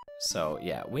 So,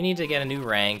 yeah, we need to get a new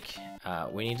rank.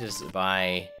 We need to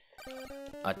buy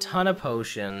a ton of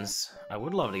potions. I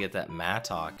would love to get that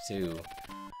Mattock, too,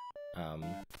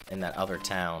 in that other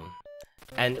town.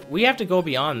 And we have to go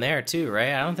beyond there too,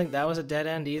 right? I don't think that was a dead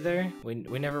end either. We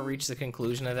never reached the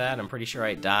conclusion of that. I'm pretty sure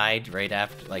I died right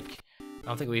after, like, I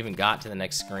don't think we even got to the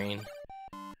next screen.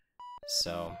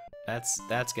 So,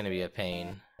 that's gonna be a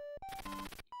pain.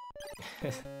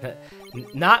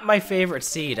 Not my favorite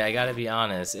seed, I gotta be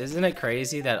honest. Isn't it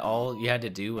crazy that all you had to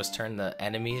do was turn the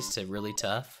enemies to really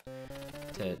tough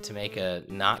to make a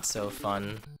not so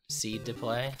fun seed to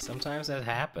play? Sometimes that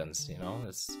happens, you know?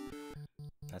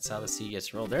 That's how the seed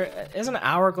gets rolled. There is an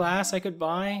hourglass I could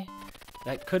buy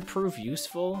that could prove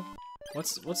useful.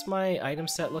 What's my item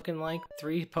set looking like?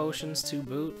 3 potions, 2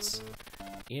 boots.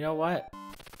 You know what?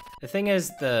 The thing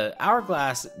is, the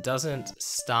hourglass doesn't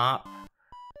stop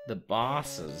the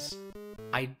bosses.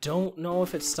 I don't know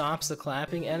if it stops the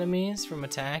clapping enemies from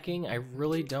attacking. I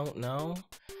really don't know.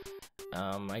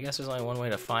 I guess there's only one way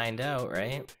to find out,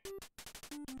 right?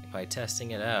 By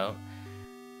testing it out.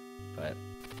 But,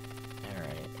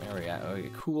 alright, there we go. Oh, a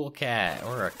cool cat.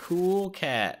 We're a cool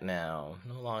cat now.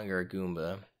 No longer a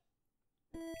Goomba.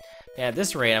 Yeah, at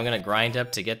this rate, I'm gonna grind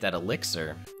up to get that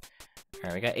elixir.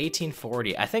 Alright, we got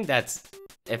 1840. I think that's,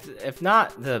 if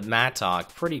not the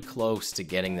Mattock, pretty close to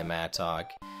getting the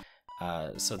Mattock.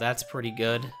 So that's pretty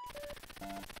good.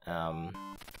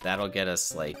 That'll get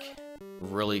us, like,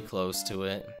 really close to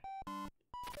it.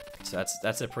 So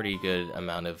that's a pretty good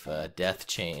amount of death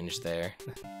change there.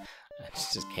 I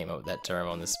just came up with that term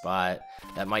on the spot.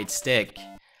 That might stick.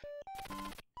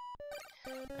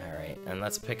 Alright, and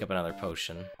let's pick up another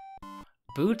potion.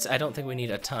 Boots, I don't think we need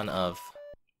a ton of.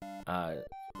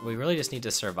 We really just need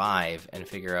to survive and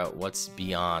figure out what's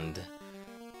beyond,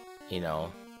 you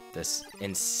know, this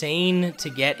insane to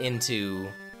get into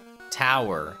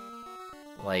tower.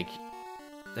 Like,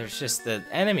 there's just, the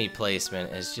enemy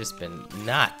placement has just been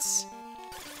nuts.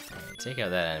 Right, take out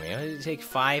that enemy. Take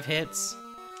 5 hits.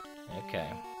 Okay,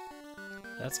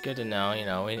 that's good to know. You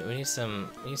know, we need some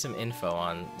info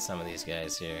on some of these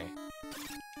guys here.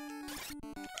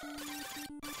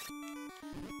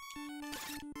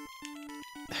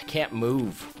 I can't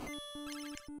move.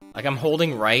 Like, I'm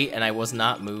holding right and I was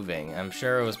not moving. I'm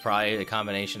sure it was probably a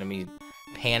combination of me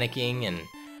panicking and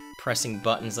pressing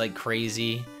buttons like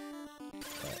crazy.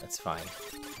 But that's fine.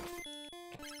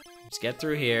 Just get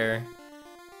through here.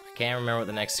 I can't remember what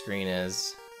the next screen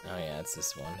is. Oh yeah, it's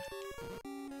this one.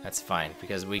 That's fine,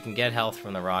 because we can get health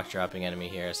from the rock-dropping enemy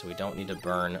here, so we don't need to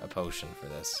burn a potion for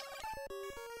this.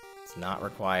 It's not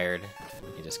required.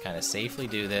 We can just kind of safely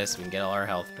do this. We can get all our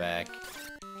health back.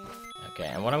 Okay,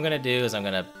 and what I'm gonna do is I'm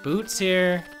gonna boots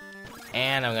here,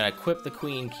 and I'm gonna equip the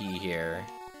queen key here.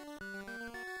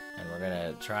 And we're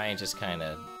gonna try and just kind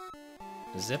of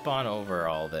zip on over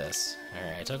all this.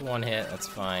 Alright, I took 1 hit, that's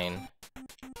fine.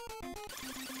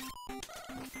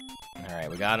 Alright,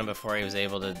 we got him before he was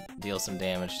able to deal some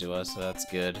damage to us, so that's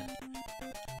good.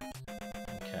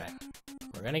 Okay.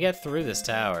 We're gonna get through this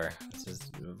tower. This is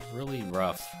really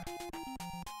rough.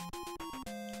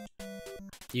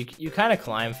 You kind of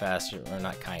climb faster, or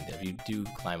not kind of, you do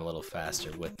climb a little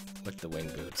faster with the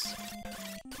wing boots.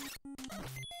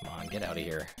 Come on, get out of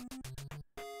here.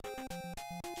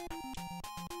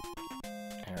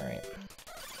 Alright.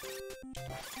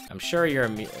 I'm sure you're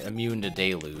immune to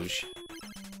deluge.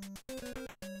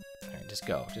 Alright, just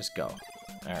go, just go.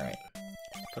 Alright.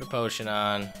 Put a potion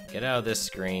on, get out of this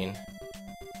screen.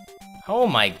 Oh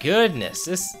my goodness,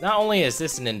 this, not only is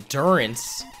this an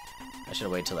endurance, I should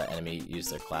have waited till that enemy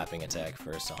used their clapping attack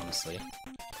first, honestly.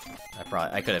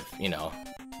 I could have, you know,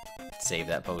 saved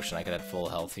that potion. I could have full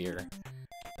health here.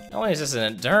 Not only is this an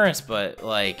endurance, but,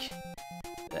 like,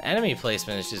 the enemy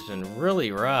placement has just been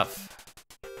really rough.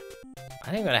 I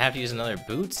think I'm gonna have to use another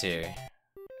boots here.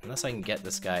 Unless I can get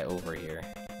this guy over here.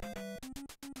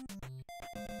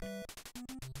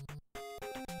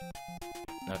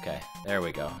 Okay, there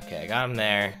we go. Okay, I got him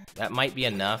there. That might be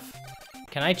enough.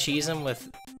 Can I cheese him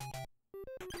with...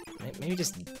 maybe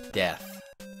just death.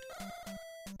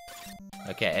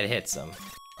 Okay, it hits him.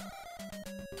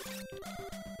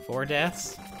 4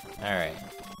 deaths? Alright.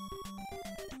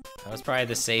 That was probably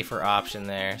the safer option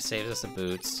there. Saves us the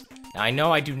boots. Now, I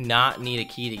know I do not need a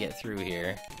key to get through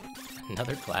here.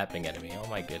 Another clapping enemy, oh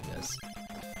my goodness.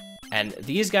 And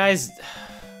these guys...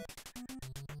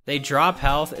 they drop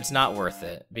health, it's not worth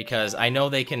it. Because I know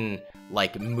they can,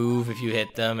 like, move if you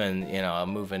hit them and, you know,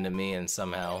 move into me and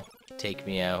somehow take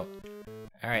me out.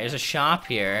 Alright, there's a shop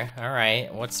here.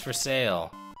 Alright, what's for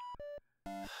sale?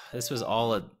 This was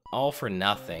all for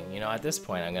nothing. You know, at this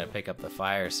point, I'm gonna pick up the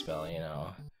fire spell, you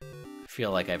know. I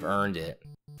feel like I've earned it.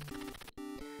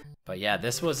 But yeah,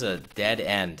 this was a dead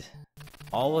end.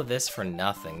 All of this for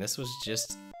nothing. This was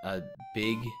just a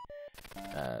big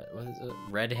what is it?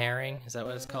 Red herring? Is that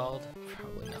what it's called?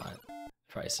 Probably not.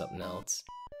 Probably something else.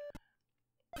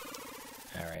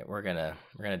 All right, we're gonna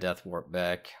death warp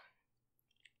back.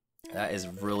 That is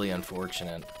really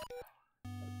unfortunate,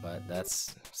 but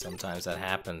sometimes that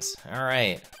happens. All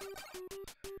right.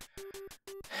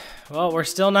 Well, we're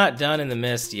still not done in the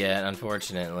mist yet,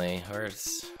 unfortunately. We're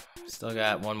still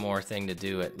got one more thing to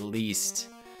do at least,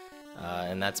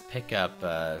 and that's pick up.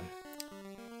 I'm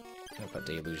gonna put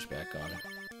Deluge back on.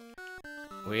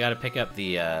 We gotta pick up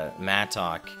the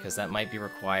Mattock, because that might be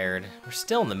required. We're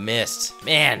still in the mist.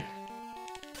 Man,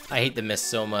 I hate the mist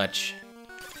so much.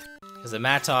 Because the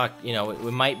Mattock, you know, it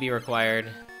might be required.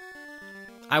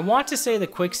 I want to say the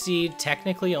Quick Seed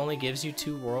technically only gives you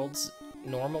 2 worlds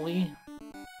normally.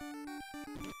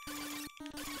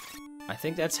 I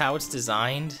think that's how it's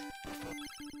designed.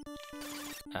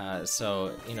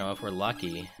 So, you know, if we're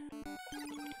lucky.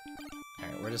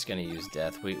 Alright, we're just gonna use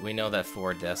death. We know that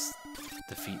 4 deaths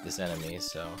defeat this enemy,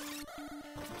 so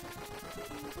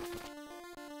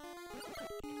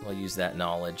we'll use that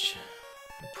knowledge.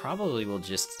 Probably will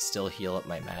just still heal up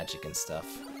my magic and stuff.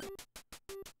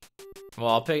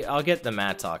 Well, I'll get the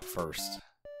Mattock first,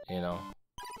 you know.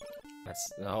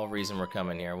 That's the whole reason we're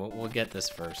coming here. We'll get this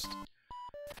first.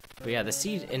 But yeah, the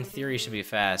seed in theory should be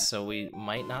fast, so we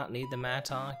might not need the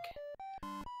Mattock.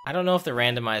 I don't know if the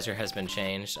randomizer has been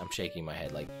changed. I'm shaking my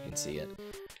head like you can see it.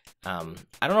 I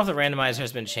don't know if the randomizer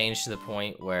has been changed to the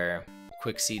point where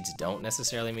quick seeds don't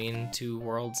necessarily mean 2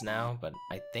 worlds now, but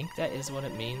I think that is what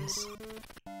it means.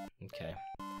 Okay.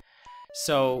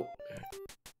 So,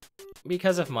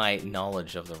 because of my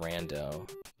knowledge of the rando,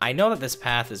 I know that this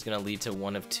path is going to lead to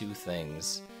one of 2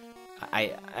 things.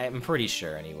 I'm pretty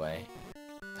sure, anyway.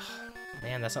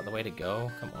 Man, that's not the way to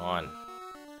go? Come on.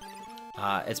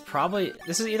 It's probably...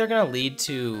 This is either going to lead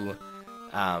to...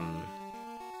 Oh,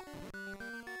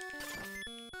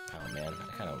 man.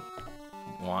 I kind of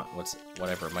want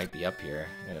whatever might be up here.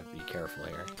 I'm going to be careful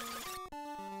here.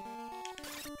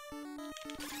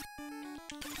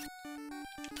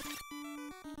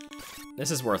 This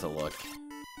is worth a look,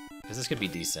 because this could be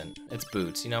decent. It's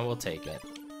boots, you know, we'll take it.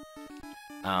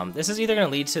 This is either going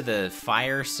to lead to the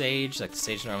fire sage, like the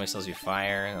sage normally sells you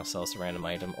fire, and they'll sell us a random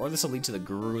item, or this will lead to the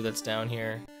guru that's down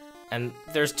here. And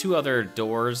there's 2 other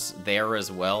doors there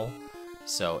as well,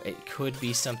 so it could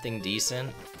be something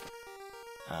decent.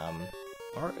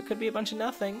 Or it could be a bunch of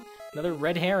nothing. Another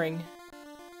red herring.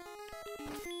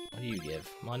 What do you give?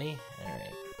 Money?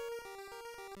 Alright.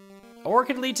 Or it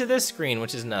could lead to this screen,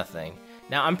 which is nothing.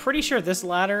 Now, I'm pretty sure this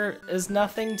ladder is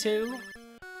nothing, too.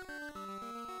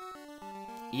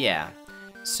 Yeah.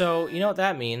 So, you know what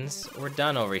that means? We're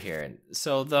done over here.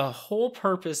 So, the whole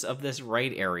purpose of this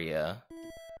right area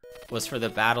was for the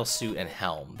battle suit and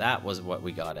helm. That was what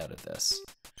we got out of this.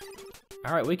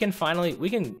 Alright, we can finally...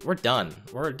 We're done.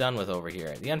 We're done with over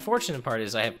here. The unfortunate part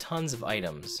is I have tons of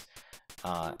items.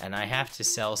 And I have to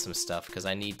sell some stuff, because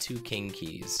I need 2 king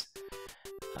keys.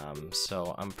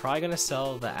 So I'm probably gonna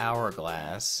sell the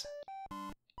hourglass,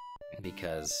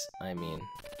 because, I mean,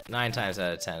 9 times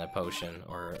out of 10 a potion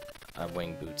or a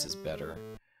wing boots is better.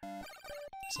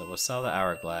 So we'll sell the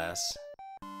hourglass.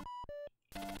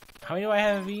 How many do I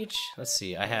have of each? Let's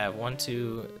see, I have 1,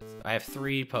 2, I have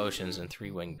 3 potions and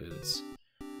 3 wing boots.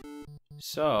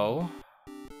 So...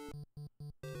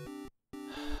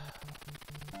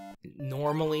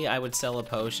 Normally, I would sell a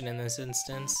potion in this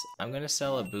instance. I'm gonna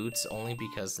sell a boots only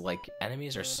because, like,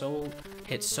 enemies are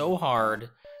hit so hard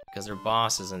because they're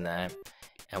bosses and that,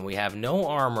 and we have no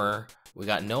armor, we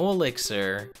got no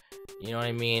elixir, you know what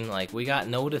I mean? Like, we got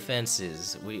no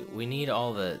defenses. We need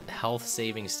all the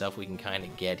health-saving stuff we can kind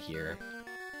of get here.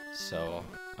 So,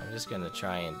 I'm just gonna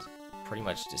try and pretty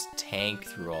much just tank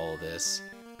through all of this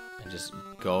and just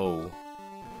go.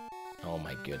 Oh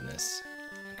my goodness.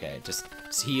 Okay, just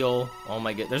heal. Oh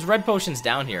my god. There's red potions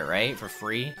down here, right? For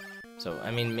free? So,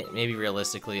 I mean, maybe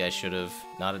realistically I should have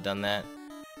not have done that.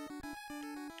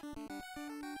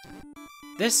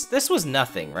 This was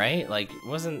nothing, right? Like,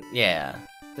 wasn't... Yeah.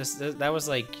 That was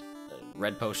like a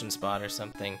red potion spot or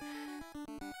something.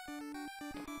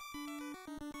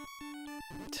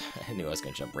 I knew I was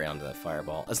gonna jump right onto that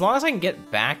fireball. As long as I can get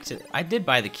back to... I did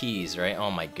buy the keys, right? Oh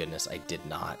my goodness, I did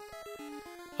not.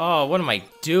 Oh, what am I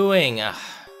doing? I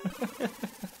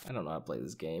don't know how to play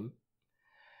this game.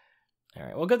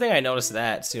 Alright, well, good thing I noticed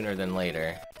that sooner than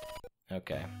later.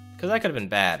 Okay. Because that could have been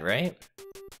bad, right?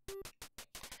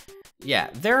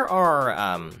 Yeah, there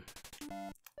are,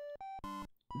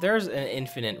 there's an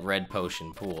infinite red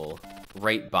potion pool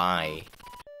right by,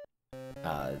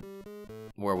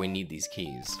 where we need these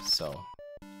keys, so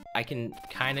I can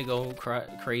kind of go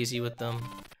crazy with them.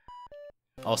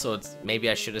 Also, maybe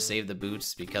I should have saved the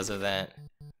boots because of that.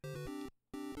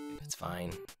 It's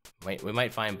fine. We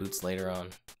might find boots later on.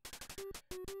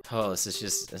 Oh, this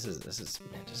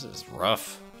is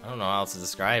rough. I don't know how else to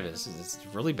describe it. It's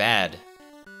really bad.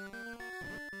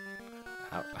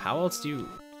 How else do you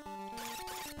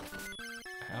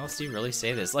really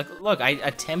say this? Like, look, I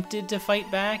attempted to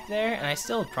fight back there, and I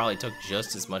still probably took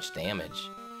just as much damage.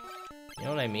 You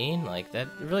know what I mean? Like, that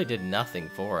really did nothing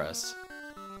for us.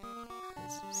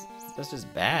 That's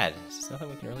just bad. There's nothing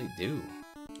we can really do.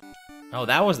 Oh,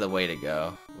 that was the way to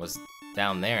go. Was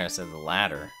down there instead of the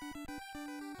ladder.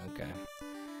 Okay.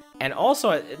 And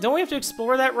also, don't we have to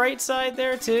explore that right side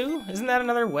there, too? Isn't that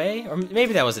another way? Or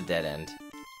maybe that was a dead end.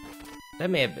 That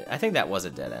may have been. I think that was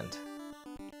a dead end.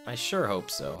 I sure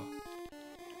hope so.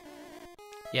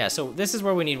 Yeah, so this is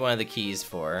where we need one of the keys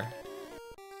for.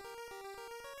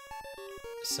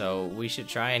 So we should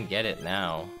try and get it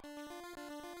now.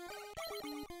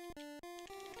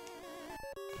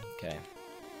 Okay.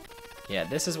 Yeah,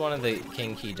 this is one of the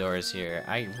king key doors here.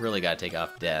 I really gotta take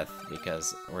off death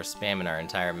because we're spamming our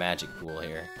entire magic pool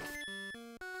here.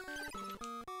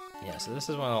 Yeah, so this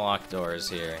is one of the locked doors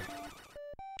here.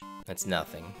 That's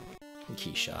nothing.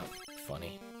 Key shop.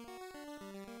 Funny.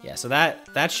 Yeah, so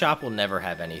that shop will never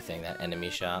have anything, that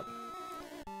enemy shop.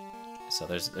 So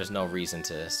there's no reason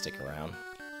to stick around.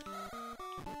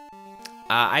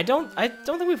 I don't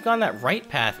think we've gone that right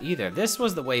path either. This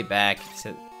was the way back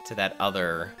to that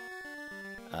other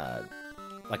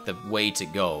like the way to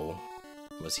go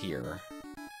was here.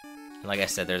 And like I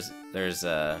said, there's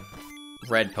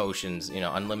red potions, you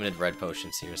know, unlimited red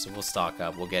potions here, so we'll stock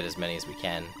up, we'll get as many as we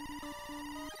can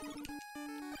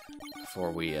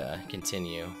before we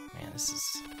continue. Man, this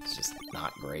is just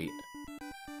not great.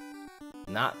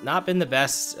 Not been the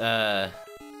best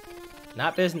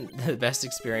not been the best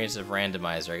experience of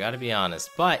Randomizer, I gotta be honest.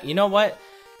 But you know what?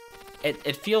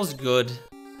 It feels good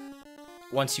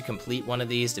once you complete one of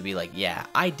these to be like, yeah,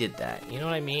 I did that. You know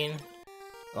what I mean?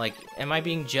 Like, am I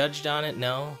being judged on it?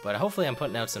 No, but hopefully I'm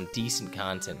putting out some decent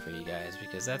content for you guys,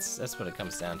 because that's what it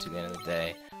comes down to at the end of the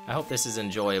day. I hope this is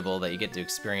enjoyable, that you get to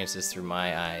experience this through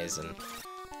my eyes, and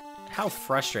how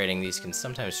frustrating these can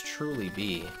sometimes truly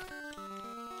be.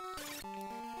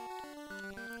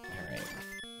 Alright,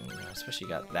 you know, especially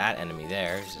got that enemy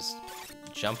there, he's just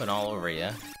jumping all over you.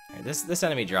 Alright, this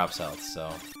enemy drops health,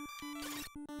 so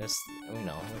this, you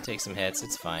know, we'll take some hits,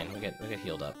 it's fine, we get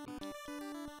healed up.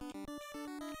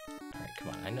 Alright, come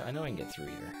on, I know I can get through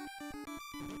here.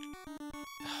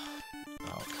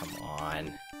 Oh, come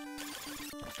on.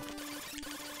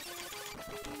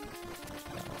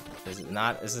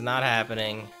 No, this is not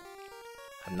happening.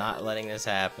 I'm not letting this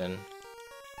happen.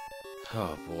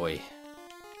 Oh boy.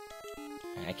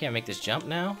 I can't make this jump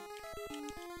now?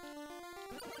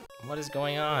 What is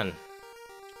going on?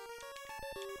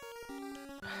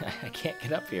 I can't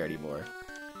get up here anymore.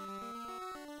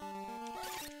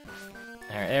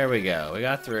 Alright, there we go. We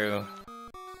got through.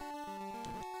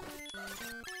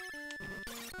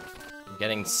 I'm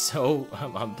getting so...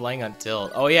 I'm playing on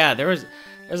tilt. Oh yeah, there's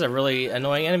a really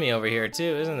annoying enemy over here too,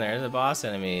 isn't there? There's a boss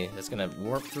enemy that's gonna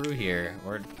warp through here.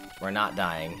 We're not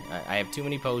dying. I have too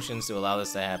many potions to allow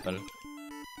this to happen.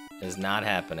 It is not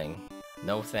happening.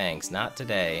 No thanks, not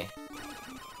today.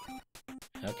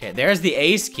 Okay, there's the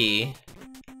ace key.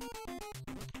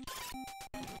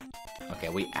 Okay,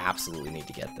 we absolutely need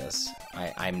to get this.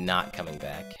 I'm not coming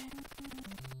back.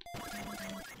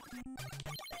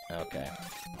 Okay.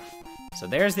 So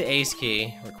there's the ace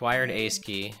key, required ace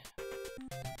key.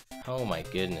 Oh my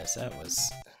goodness, that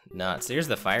was nuts. There's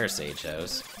the Fire Sage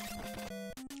house.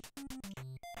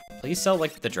 Please sell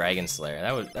like the Dragon Slayer.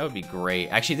 That would be great.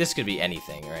 Actually, this could be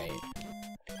anything, right?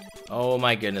 Oh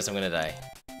my goodness, I'm gonna die.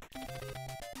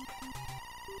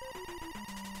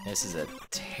 This is a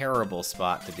terrible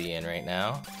spot to be in right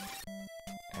now.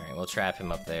 Alright, we'll trap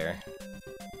him up there.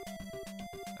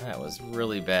 That was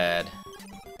really bad.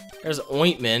 There's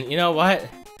ointment. You know what?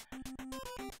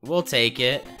 We'll take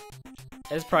it.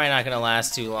 It's probably not gonna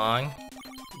last too long,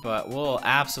 but we'll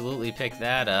absolutely pick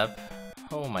that up.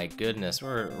 Oh my goodness,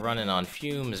 we're running on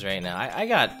fumes right now. I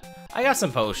got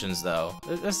some potions though.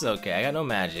 This is okay. I got no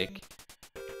magic.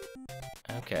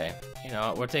 Okay, you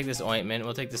know, we'll take this ointment.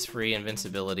 We'll take this free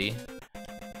invincibility.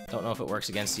 Don't know if it works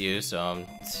against you, so I'm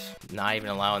not even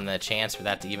allowing the chance for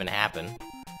that to even happen.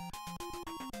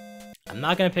 I'm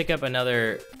not gonna pick up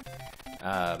another.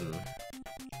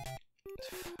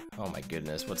 Oh my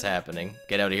goodness, what's happening?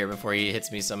 Get out of here before he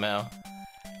hits me somehow.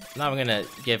 I'm not gonna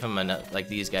give him like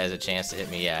these guys a chance to hit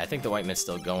me. Yeah, I think the ointment's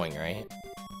still going, right?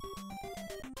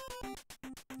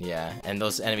 Yeah, and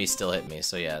those enemies still hit me.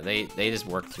 So yeah, they just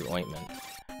work through ointment.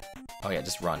 Oh yeah,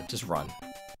 just run. Just run.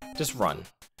 Just run.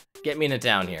 Get me into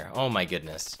town here. Oh my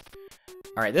goodness.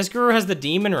 Alright, this guru has the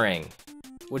demon ring,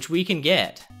 which we can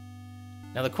get.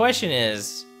 Now the question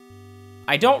is,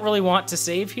 I don't really want to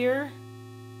save here,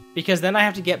 because then I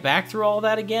have to get back through all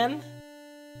that again.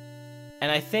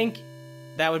 And I think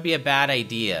that would be a bad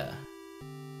idea.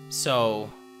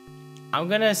 So, I'm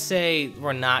gonna say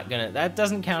we're not gonna, that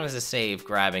doesn't count as a save,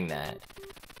 grabbing that.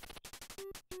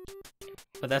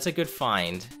 But that's a good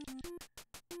find.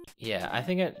 Yeah, I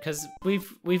think it, because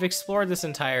we've explored this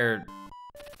entire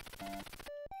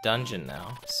dungeon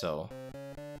now, so.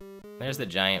 There's the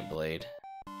giant blade.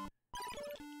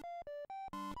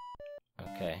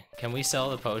 Okay, can we sell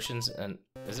the potions? And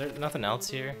is there nothing else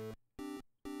here?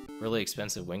 Really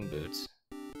expensive wing boots.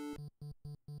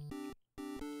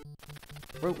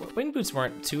 Wing boots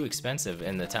weren't too expensive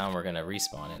in the town we're gonna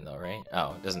respawn in though, right?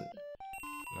 Oh, it doesn't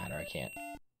matter, I can't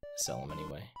sell them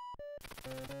anyway.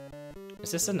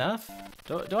 Is this enough?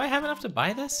 Do I have enough to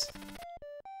buy this?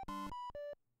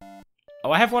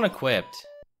 Oh, I have one equipped.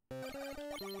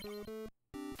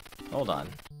 Hold on.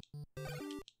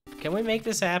 Can we make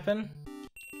this happen?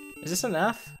 Is this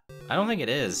enough? I don't think it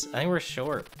is. I think we're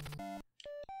short.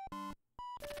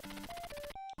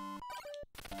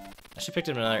 I should have picked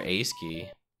up another ace key.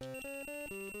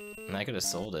 And I could have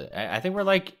sold it. I think we're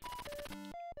like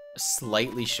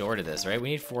slightly short of this, right? We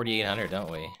need 4,800,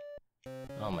 don't we?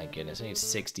 Oh my goodness, we need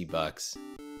 60 bucks.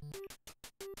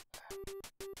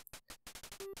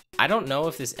 I don't know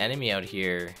if this enemy out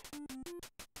here,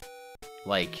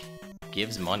 like,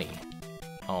 gives money.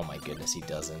 Oh my goodness, he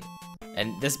doesn't.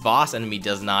 And this boss enemy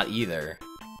does not either.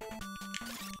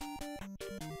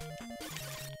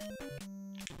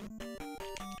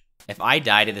 If I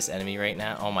die to this enemy right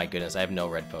now, oh my goodness, I have no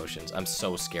red potions. I'm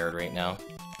so scared right now.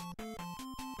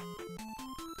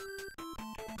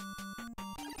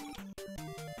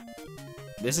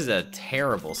 This is a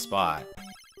terrible spot.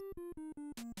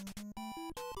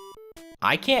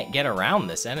 I can't get around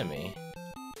this enemy.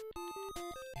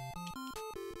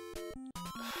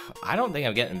 I don't think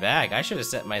I'm getting back. I should have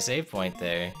set my save point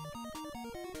there.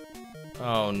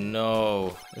 Oh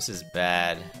no, this is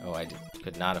bad. Oh, I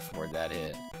could not afford that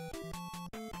hit.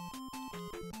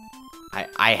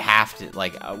 I have to,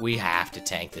 like, we have to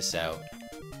tank this out.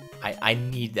 I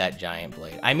need that giant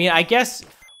blade. I mean, I guess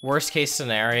worst case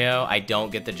scenario, I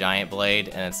don't get the giant blade,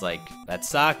 and it's like, that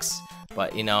sucks,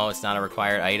 but you know, it's not a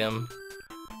required item.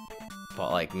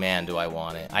 But like, man, do I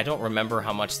want it. I don't remember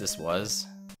how much this was.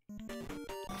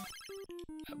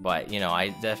 But, you know,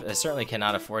 I certainly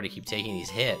cannot afford to keep taking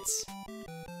these hits.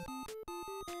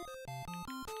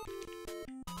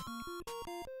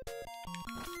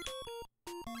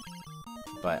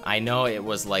 But I know it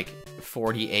was like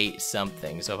 48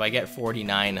 something, so if I get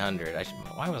 4,900,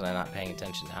 why was I not paying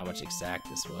attention to how much exact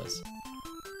this was?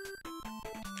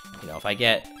 You know, if I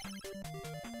get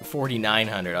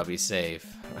 4,900, I'll be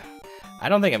safe. I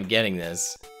don't think I'm getting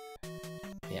this.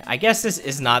 Yeah, I guess this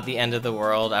is not the end of the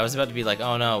world. I was about to be like,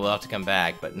 oh no, we'll have to come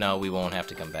back, but no, we won't have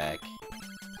to come back.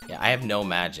 Yeah, I have no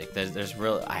magic. There's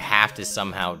real, I have to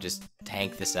somehow just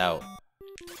tank this out.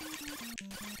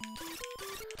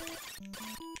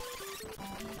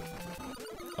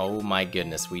 Oh my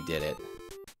goodness, we did it.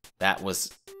 That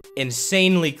was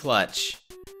insanely clutch.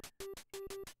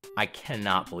 I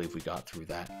cannot believe we got through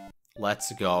that.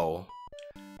 Let's go.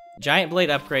 Giant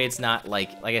blade upgrade's not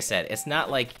like I said, it's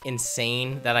not like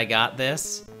insane that I got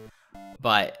this,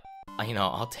 but you know,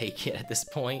 I'll take it at this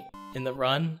point in the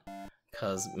run,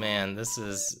 cause man, this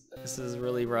is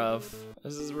really rough.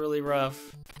 This is really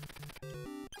rough.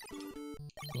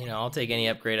 You know, I'll take any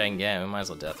upgrade I can get. We might as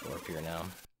well death warp here now.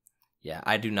 Yeah,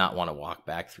 I do not want to walk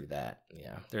back through that.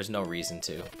 Yeah, there's no reason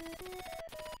to.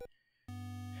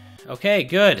 Okay,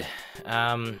 good.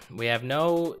 We have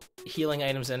no healing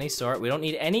items of any sort. We don't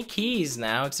need any keys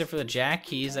now, except for the jack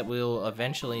keys that we'll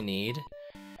eventually need.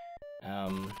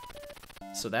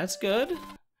 So that's good.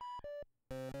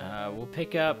 We'll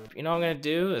pick up, you know what I'm gonna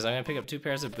do, is I'm gonna pick up 2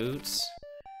 pairs of boots.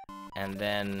 And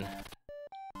then...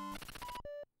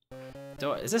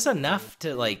 is this enough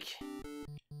to, like,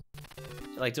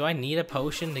 do I need a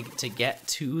potion to get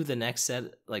to the next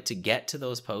set, like, to get to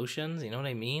those potions? You know what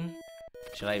I mean?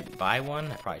 Should I buy one?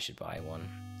 I probably should buy one.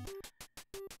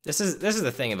 This is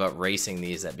the thing about racing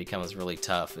these that becomes really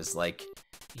tough, is like,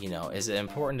 you know, is it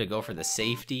important to go for the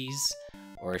safeties,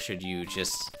 or should you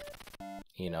just,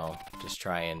 you know, just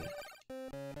try and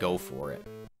go for it?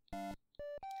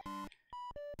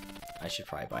 I should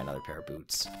probably buy another pair of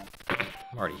boots.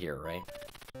 I'm already here, right?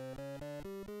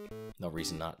 No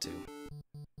reason not to.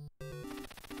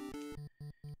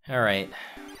 Alright.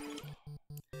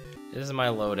 This is my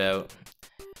loadout.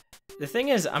 The thing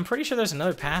is, I'm pretty sure there's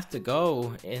another path to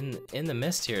go in the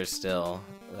mist here still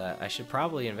that I should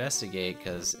probably investigate,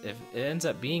 because if it ends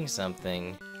up being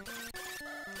something,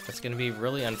 that's gonna be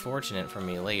really unfortunate for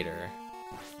me later.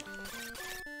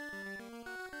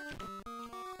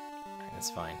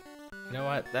 That's fine. You know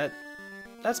what?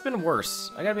 That's been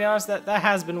worse. I gotta be honest, that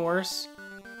has been worse.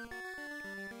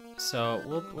 So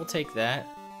we'll take that.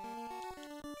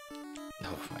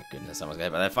 Oh my goodness, I almost got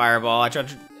hit by that fireball. I tried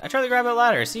to grab a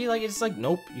ladder. See, like it's like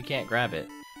nope, you can't grab it.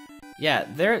 Yeah,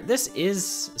 this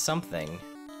is something.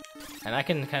 And I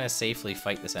can kind of safely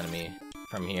fight this enemy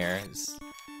from here. It's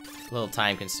a little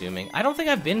time consuming. I don't think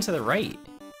I've been to the right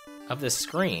of this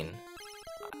screen.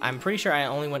 I'm pretty sure I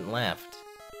only went left.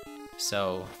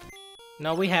 So,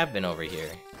 no, we have been over here.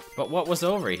 But what was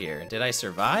over here? Did I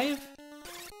survive?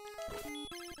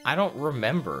 I don't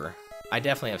remember. I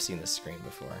definitely have seen this screen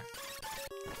before.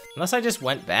 Unless I just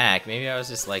went back. Maybe I was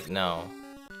just like, no.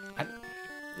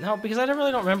 No, because I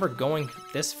really don't remember going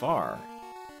this far.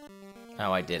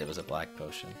 Oh, I did. It was a black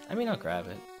potion. I mean, I'll grab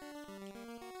it.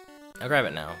 I'll grab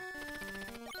it now.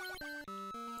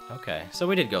 Okay, so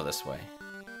we did go this way.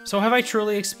 So have I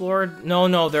truly explored?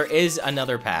 No, there is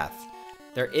another path.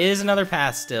 There is another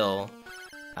path still.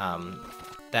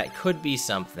 That could be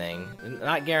something.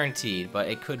 Not guaranteed, but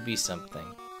it could be something.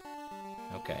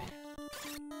 Okay.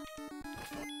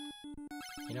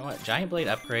 You know what? Giant Blade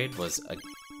upgrade was a...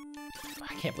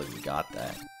 I can't believe we got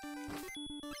that.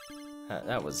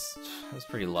 That was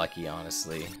pretty lucky,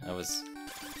 honestly.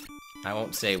 I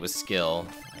won't say it was skill.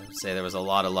 I would say there was a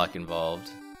lot of luck involved.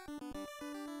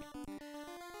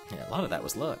 Yeah, a lot of that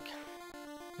was luck.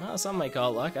 Well, some might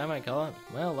call it luck. I might call it,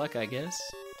 well, luck, I guess.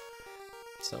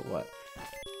 So what?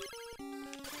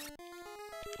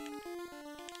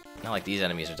 Not like these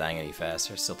enemies are dying any fast.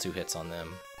 There's still 2 hits on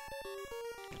them.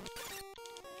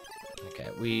 Okay,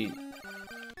 we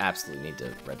absolutely need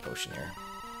to red potion here.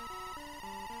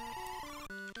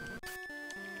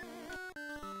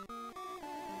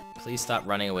 Please stop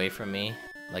running away from me.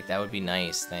 Like, that would be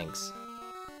nice, thanks.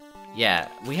 Yeah,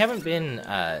 we haven't been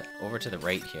over to the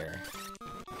right here.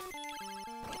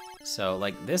 So,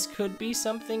 like, this could be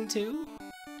something too?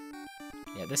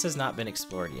 Yeah, this has not been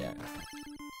explored yet.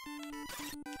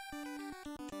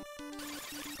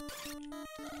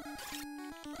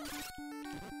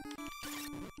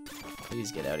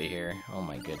 Please get out of here. Oh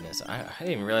my goodness. I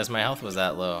didn't even realize my health was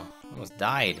that low. I almost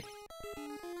died.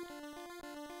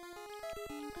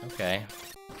 Okay.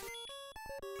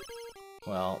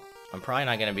 Well, I'm probably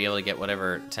not going to be able to get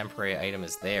whatever temporary item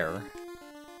is there.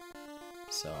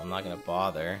 So I'm not going to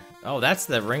bother. Oh, that's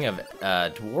the ring of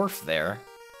dwarf there.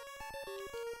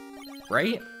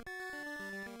 Right?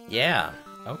 Yeah.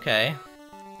 Okay.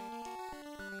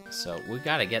 So we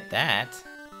got to get that.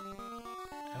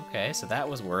 Okay, so that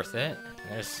was worth it.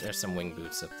 There's some wing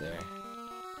boots up there.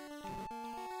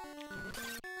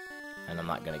 And I'm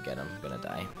not going to get them. I'm going to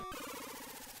die.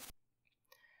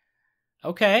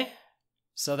 Okay.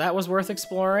 So that was worth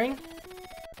exploring.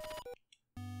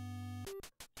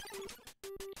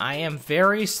 I am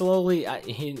very slowly...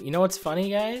 you know what's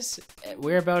funny, guys?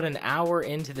 We're about an hour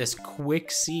into this quick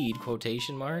seed,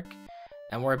 quotation mark,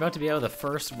 and we're about to be out of the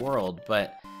first world,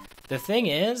 but the thing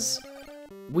is,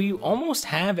 we almost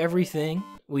have everything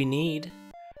we need.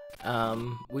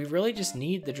 We really just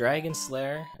need the Dragon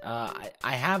Slayer.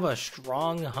 I have a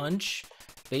strong hunch,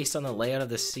 based on the layout of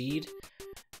the seed,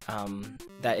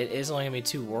 that it is only going to be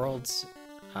 2 worlds,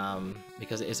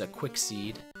 because it is a quick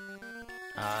seed.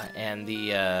 And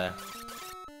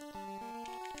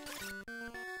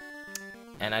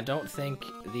I don't think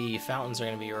the fountains are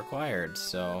going to be required,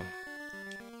 so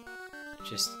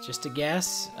just a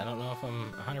guess. I don't know if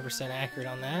I'm 100% accurate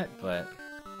on that, but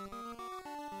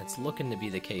it's looking to be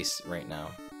the case right now.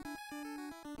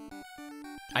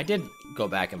 I did go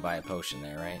back and buy a potion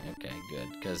there, right? Okay, good,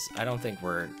 because I don't think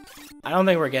we're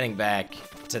getting back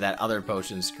to that other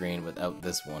potion screen without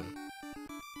this one.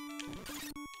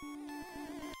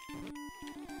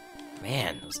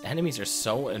 Man, those enemies are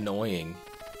so annoying.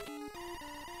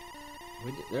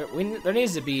 There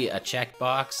needs to be a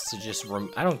checkbox to just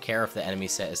I don't care if the enemy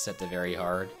set is set to very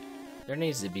hard. There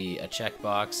needs to be a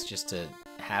checkbox just to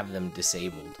have them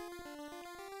disabled.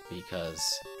 Because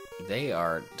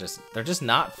they're just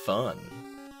not fun.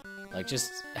 Like,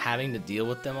 just having to deal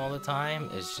with them all the time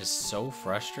is just so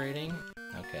frustrating.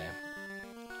 Okay.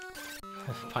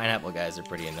 Pineapple guys are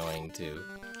pretty annoying too.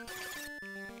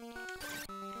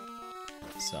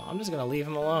 So I'm just gonna leave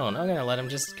him alone. I'm gonna let him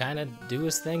just kind of do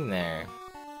his thing there.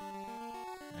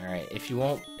 Alright, if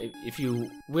you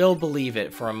will believe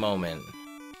it for a moment,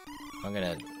 I'm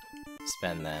gonna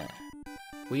spend that.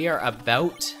 We are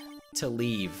about to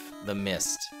leave the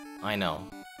mist. I know.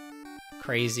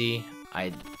 Crazy.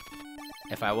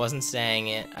 If I wasn't saying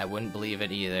it, I wouldn't believe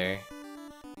it either.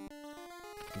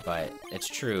 But it's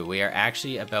true. We are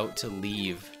actually about to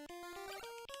leave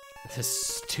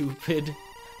this stupid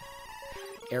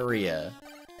area.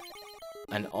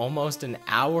 And almost an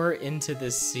hour into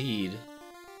this seed,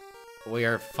 we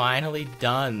are finally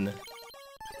done.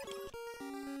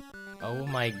 Oh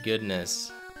my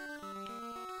goodness.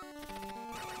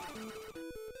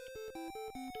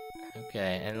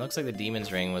 Okay, and it looks like the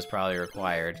Demon's Ring was probably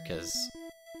required, because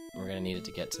we're gonna need it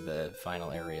to get to the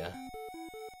final area.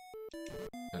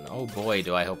 And oh boy,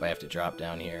 do I hope I have to drop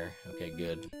down here. Okay,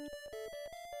 good.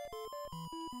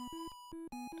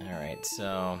 Alright,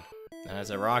 so there's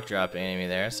a rock dropping enemy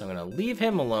there, so I'm gonna leave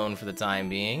him alone for the time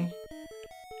being,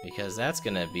 because that's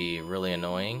gonna be really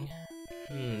annoying.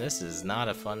 This is not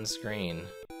a fun screen.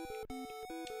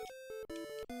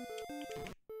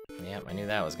 Yep, I knew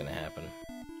that was gonna happen.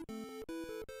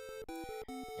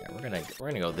 Yeah, we're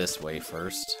gonna go this way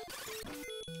first.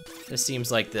 This seems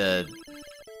like the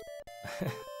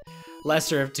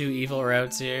lesser of two evil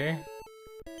routes here.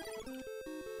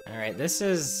 Alright, this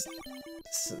is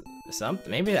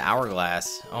maybe the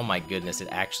hourglass. Oh my goodness, it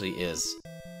actually is.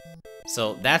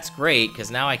 So that's great,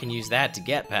 because now I can use that to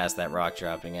get past that rock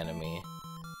dropping enemy.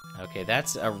 Okay,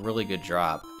 that's a really good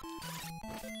drop.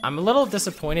 I'm a little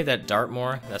disappointed that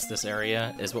Dartmoor, that's this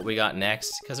area, is what we got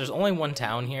next, because there's only one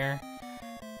town here,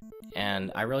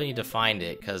 and I really need to find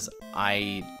it, because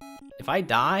if I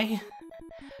die,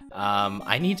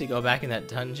 I need to go back in that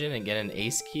dungeon and get an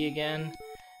ace key again,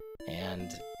 and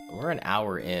we're an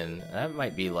hour in. That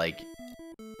might be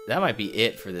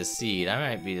it for this seed. I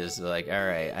might be just like,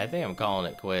 alright, I think I'm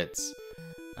calling it quits.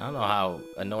 I don't know how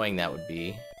annoying that would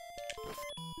be.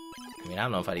 I mean, I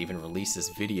don't know if I'd even release this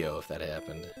video if that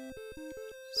happened.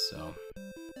 So,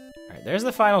 alright, there's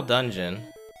the final dungeon,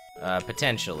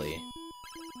 potentially.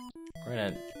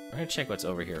 We're gonna check what's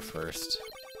over here first.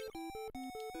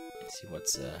 Let's see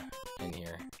what's in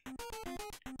here.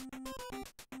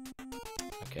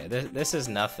 Okay, this is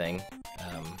nothing.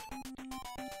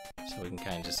 So we can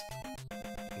kind of just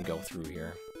go through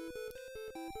here.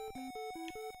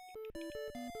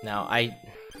 Now, I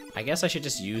guess I should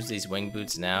just use these wing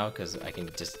boots now, because I can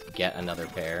just get another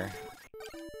pair.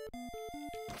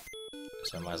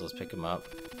 So I might as well pick them up.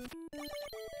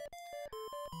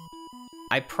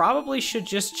 I probably should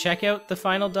just check out the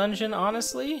final dungeon,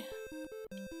 honestly,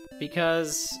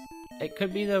 because it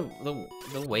could be the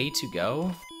way to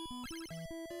go.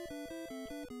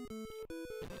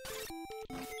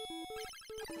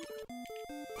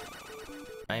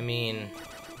 I mean,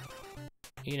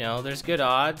 you know, there's good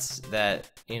odds that,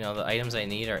 you know, the items I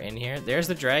need are in here. There's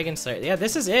the dragon slayer. Yeah,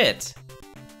 this is it.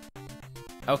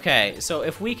 Okay, so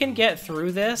if we can get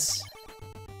through this,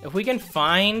 if we can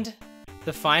find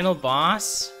the final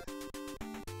boss,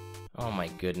 oh my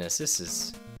goodness, this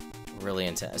is really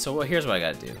intense. So here's what I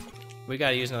gotta do. We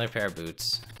gotta use another pair of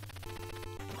boots.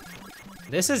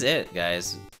 This is it,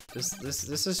 guys.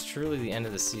 This is truly the end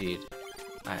of the seed.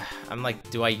 I'm like,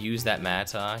 do I use that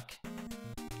mattock?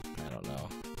 I don't know.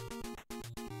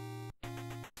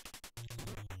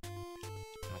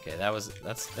 Okay,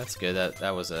 that's good.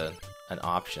 That was an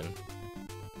option.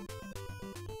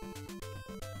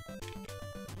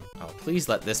 Oh, please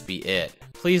let this be it.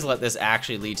 Please let this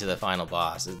actually lead to the final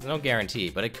boss. There's no guarantee,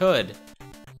 but it could. It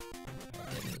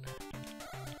didn't.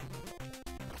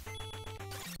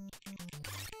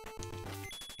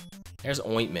 There's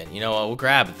ointment. You know what? We'll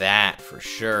grab that for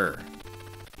sure.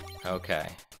 Okay.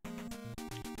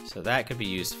 So that could be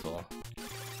useful.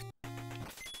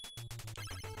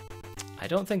 I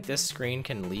don't think this screen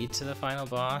can lead to the final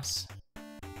boss.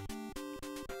 I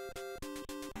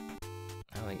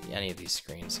don't think any of these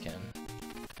screens can.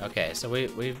 Okay, so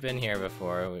we've been here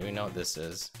before. We know what this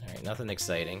is. Alright, nothing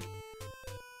exciting.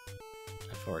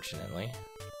 Unfortunately.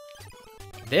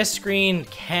 This screen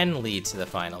can lead to the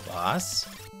final boss.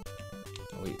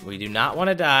 We do not want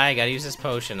to die. Gotta use this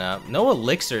potion up. No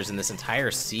elixirs in this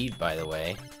entire seed, by the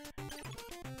way.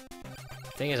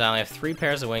 Thing is, I only have 3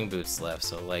 pairs of wing boots left,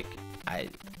 so like,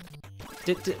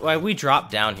 well, we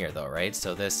dropped down here though, right?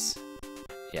 So this,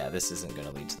 yeah, this isn't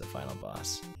gonna lead to the final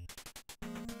boss.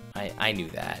 I knew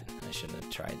that. I shouldn't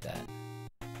have tried that.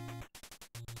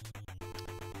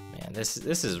 Man, this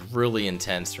is really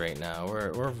intense right now.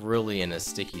 We're really in a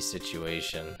sticky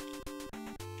situation.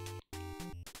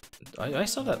 Do I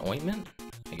still have that ointment?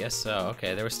 I guess so.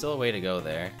 Okay, there was still a way to go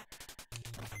there.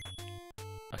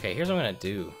 Okay, here's what I'm gonna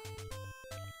do.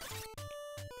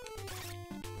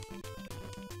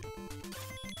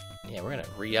 Yeah, we're gonna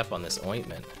re-up on this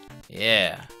ointment.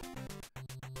 Yeah.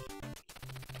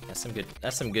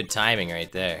 That's some good timing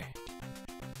right there.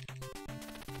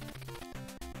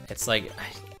 It's like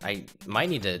I might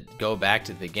need to go back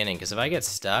to the beginning, because if I get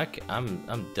stuck,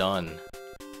 I'm done.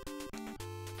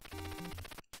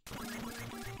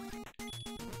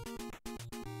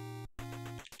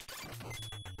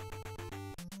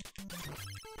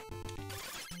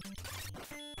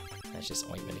 That's just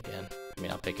ointment again. I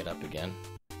mean, I'll pick it up again.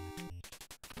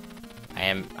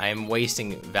 I am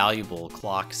wasting valuable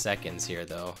clock seconds here,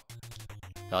 though.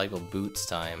 Valuable boots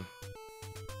time.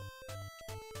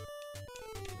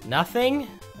 Nothing?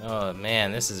 Oh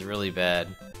man, this is really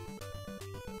bad.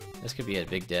 This could be a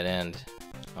big dead end.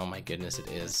 Oh my goodness, it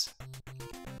is.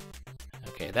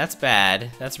 Okay, that's bad.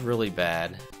 That's really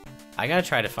bad. I gotta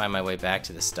try to find my way back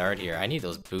to the start here. I need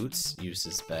those boots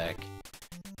uses back.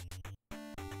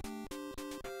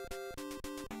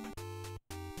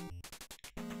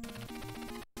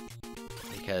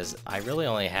 Because I really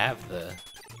only have the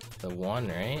one,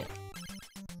 right?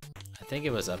 I think it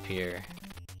was up here.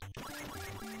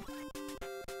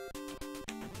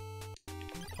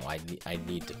 Oh, I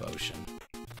need devotion.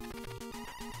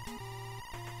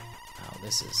 Oh,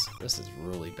 this is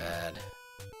really bad.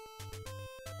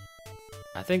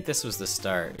 I think this was the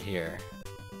start here.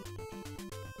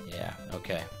 Yeah,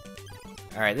 okay.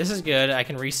 Alright, this is good. I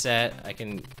can reset. I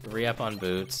can re-up on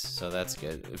boots, so that's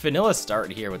good. Vanilla start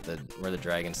here with where the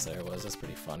Dragon Slayer was. That's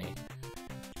pretty funny.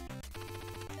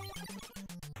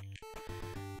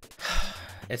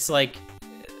 It's like,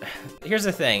 here's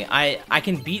the thing. I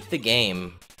can beat the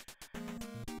game,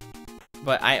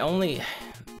 but I only,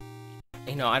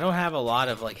 you know, I don't have a lot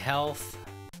of like health.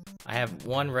 I have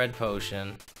one red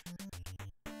potion.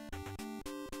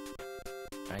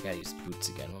 I gotta use boots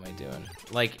again. What am I doing?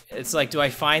 Like, it's like, do I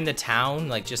find the town,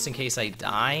 like, just in case I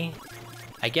die?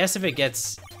 I guess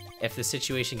if the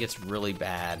situation gets really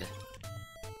bad,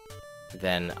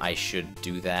 then I should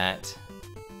do that.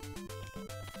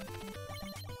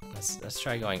 Let's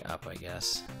try going up, I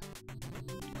guess.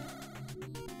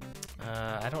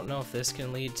 I don't know if this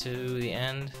can lead to the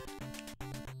end.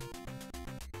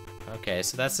 Okay,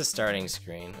 so that's the starting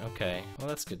screen. Okay, well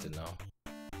that's good to know.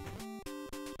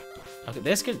 Okay,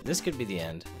 this could be the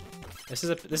end. This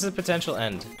is a potential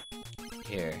end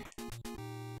here.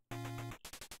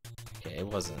 Okay, it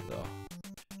wasn't though.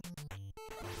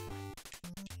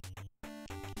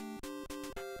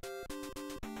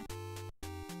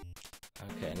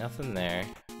 Okay, nothing there.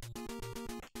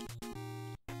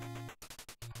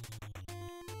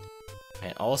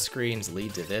 Man, all screens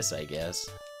lead to this, I guess.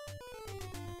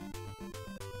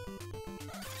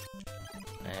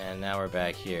 And now we're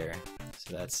back here.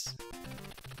 So that's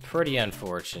pretty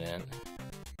unfortunate.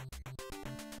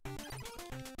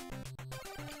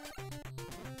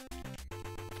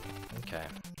 Okay.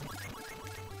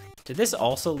 Did this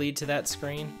also lead to that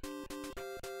screen?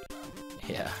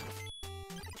 Yeah.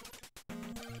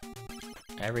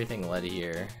 Everything led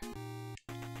here.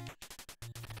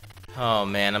 Oh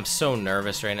man, I'm so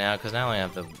nervous right now because now I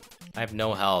have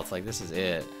no health. Like, this is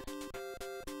it.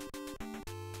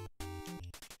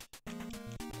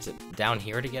 Is it down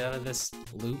here to get out of this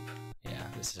loop? Yeah,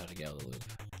 this is how to get out of the loop.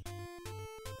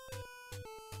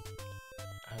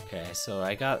 Okay, so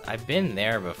I've been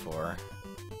there before.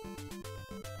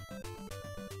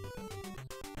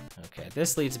 Okay,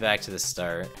 this leads back to the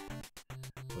start,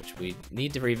 which we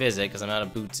need to revisit because I'm out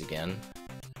of boots again.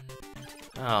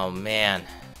 Oh man.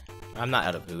 I'm not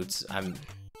out of boots. I'm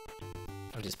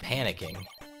just panicking.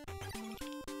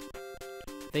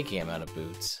 Thinking I'm out of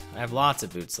boots. I have lots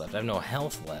of boots left. I have no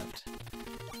health left.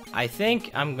 I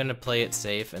think I'm gonna play it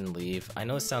safe and leave. I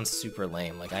know it sounds super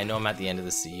lame. Like, I know I'm at the end of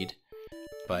the seed,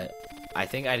 but I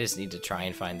think I just need to try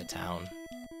and find the town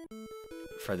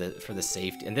for the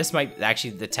safety. And this might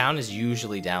actually, the town is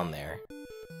usually down there,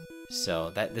 so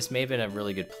this may have been a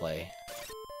really good play.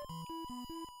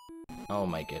 Oh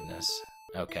my goodness.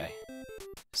 Okay.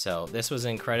 So this was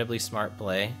an incredibly smart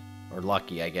play, or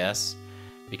lucky, I guess,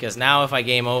 because now if I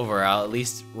game over, I'll at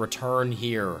least return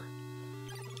here.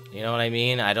 You know what I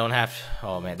mean? I don't have to,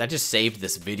 oh man, that just saved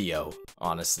this video,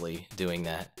 honestly, doing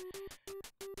that.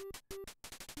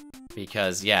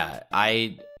 Because yeah,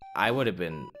 I would have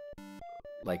been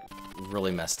like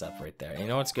really messed up right there. And you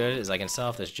know what's good is I can sell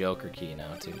off this Joker key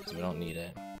now too, because we don't need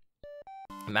it.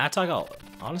 Mattock,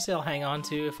 honestly I'll hang on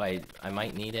to if I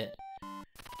might need it.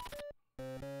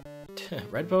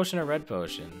 Red potion or red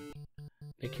potion?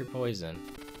 Pick your poison.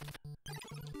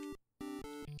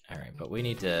 Alright, but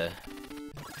we gotta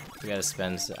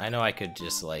spend, I know I could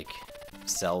just like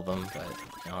sell them, but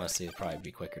honestly it'd probably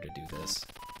be quicker to do this.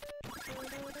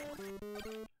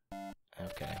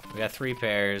 Okay, we got 3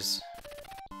 pairs.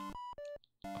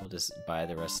 just buy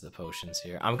the rest of the potions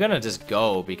here. I'm gonna just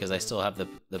go because I still have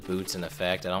the boots in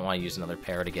effect. I don't want to use another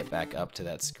pair to get back up to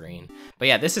that screen. But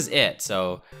yeah, this is it.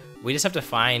 So we just have to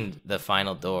find the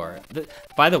final door.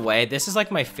 By the way, this is like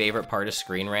my favorite part of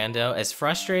Screen Rando. As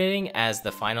frustrating as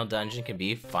the final dungeon can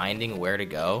be, finding where to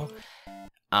go.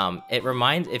 It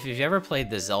reminds, if you've ever played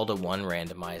the Zelda 1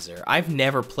 randomizer, I've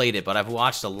never played it, but I've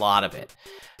watched a lot of it.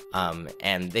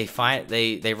 And they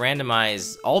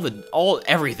randomize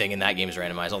everything in that game is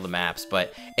randomized, all the maps,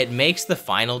 but it makes the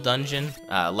final dungeon,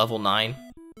 level 9,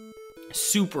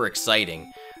 super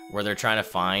exciting, where they're trying to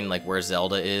find like where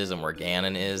Zelda is and where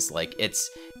Ganon is. Like it's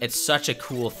such a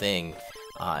cool thing.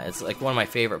 It's like one of my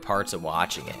favorite parts of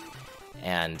watching it.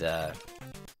 And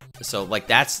so like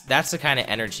that's the kind of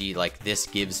energy like this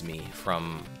gives me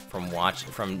from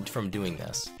doing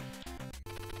this.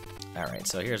 All right,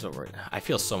 so here's what I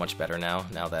feel so much better now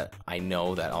that I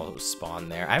know that I'll spawn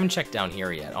there. I haven't checked down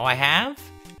here yet. Oh, I have?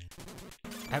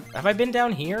 Have I been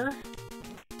down here?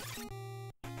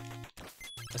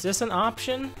 Is this an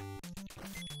option?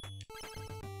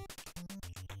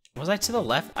 Was I to the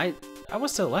left? I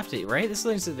was to the left, right? This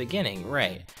leads to the beginning,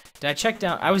 right? Did I check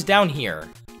down? I was down here.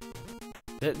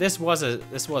 This was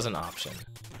an option.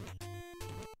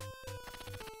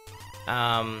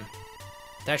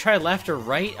 Did I try left or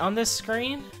right on this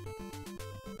screen?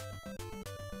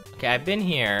 Okay, I've been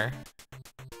here.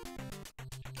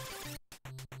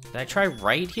 Did I try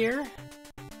right here?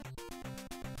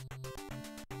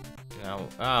 No.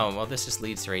 Oh, well, this just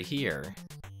leads right here.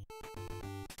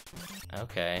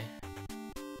 Okay.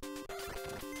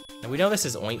 And we know this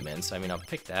is ointment, so I mean, I'll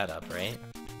pick that up, right?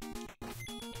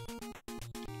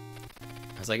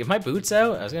 I was like, if my boots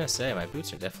out? I was gonna say, my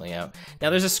boots are definitely out.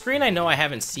 Now, there's a screen I know I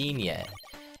haven't seen yet.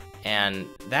 And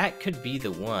that could be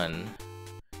the one.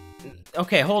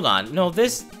 Okay, hold on. No,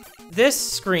 this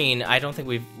screen I don't think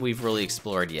we've really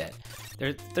explored yet.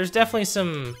 There's definitely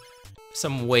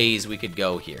some ways we could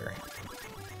go here.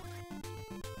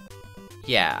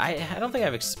 Yeah, I don't think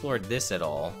I've explored this at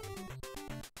all.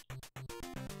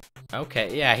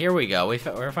 Okay, yeah, here we go.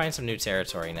 We're finding some new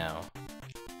territory now.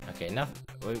 Okay,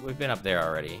 we've been up there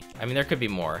already. I mean, there could be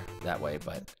more that way,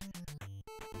 but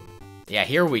yeah,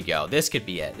 here we go. This could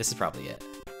be it. This is probably it.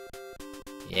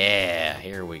 Yeah,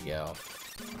 here we go.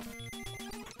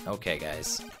 Okay,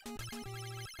 guys.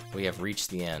 We have reached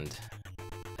the end.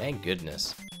 Thank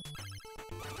goodness.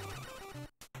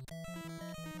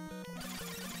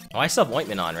 Oh, I still have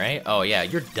ointment on, right? Oh, yeah,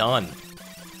 you're done.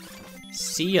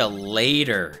 See ya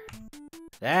later.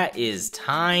 That is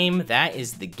time. That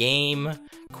is the game.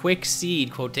 Quick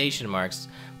seed, quotation marks.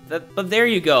 But there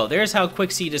you go. There's how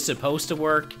quick seed is supposed to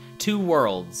work. 2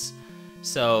 worlds.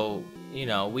 So, you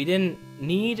know, we didn't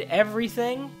need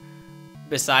everything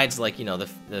besides, like, you know,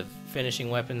 the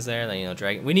finishing weapons there. You know,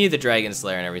 dragon. We needed the Dragon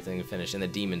Slayer and everything to finish, and the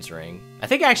Demon's Ring. I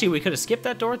think actually we could have skipped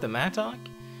that door at the Mattock.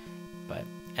 But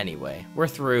anyway, we're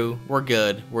through. We're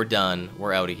good. We're done.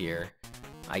 We're out of here.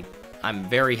 I'm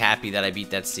very happy that I beat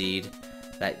that seed.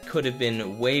 That could have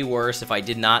been way worse if I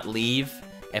did not leave.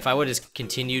 If I would have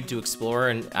continued to explore,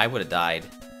 and I would have died.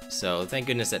 So thank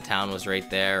goodness that town was right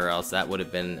there, or else that would have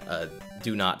been a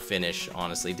do not finish.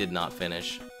 Honestly, did not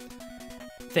finish.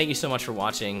 Thank you so much for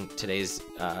watching today's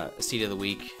Seed of the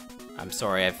Week. I'm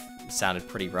sorry I've sounded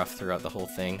pretty rough throughout the whole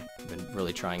thing. I've been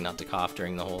really trying not to cough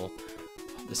during the whole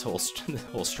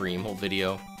stream, whole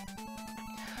video.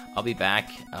 I'll be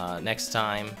back next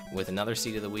time with another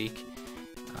Seed of the Week.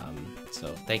 So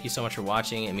thank you so much for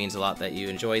watching. It means a lot that you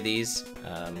enjoy these.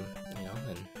 You know,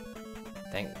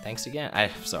 and thanks again. I'm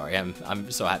sorry.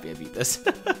 I'm so happy I beat this.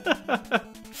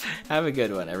 Have a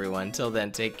good one, everyone. Till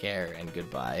then, take care and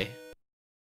goodbye.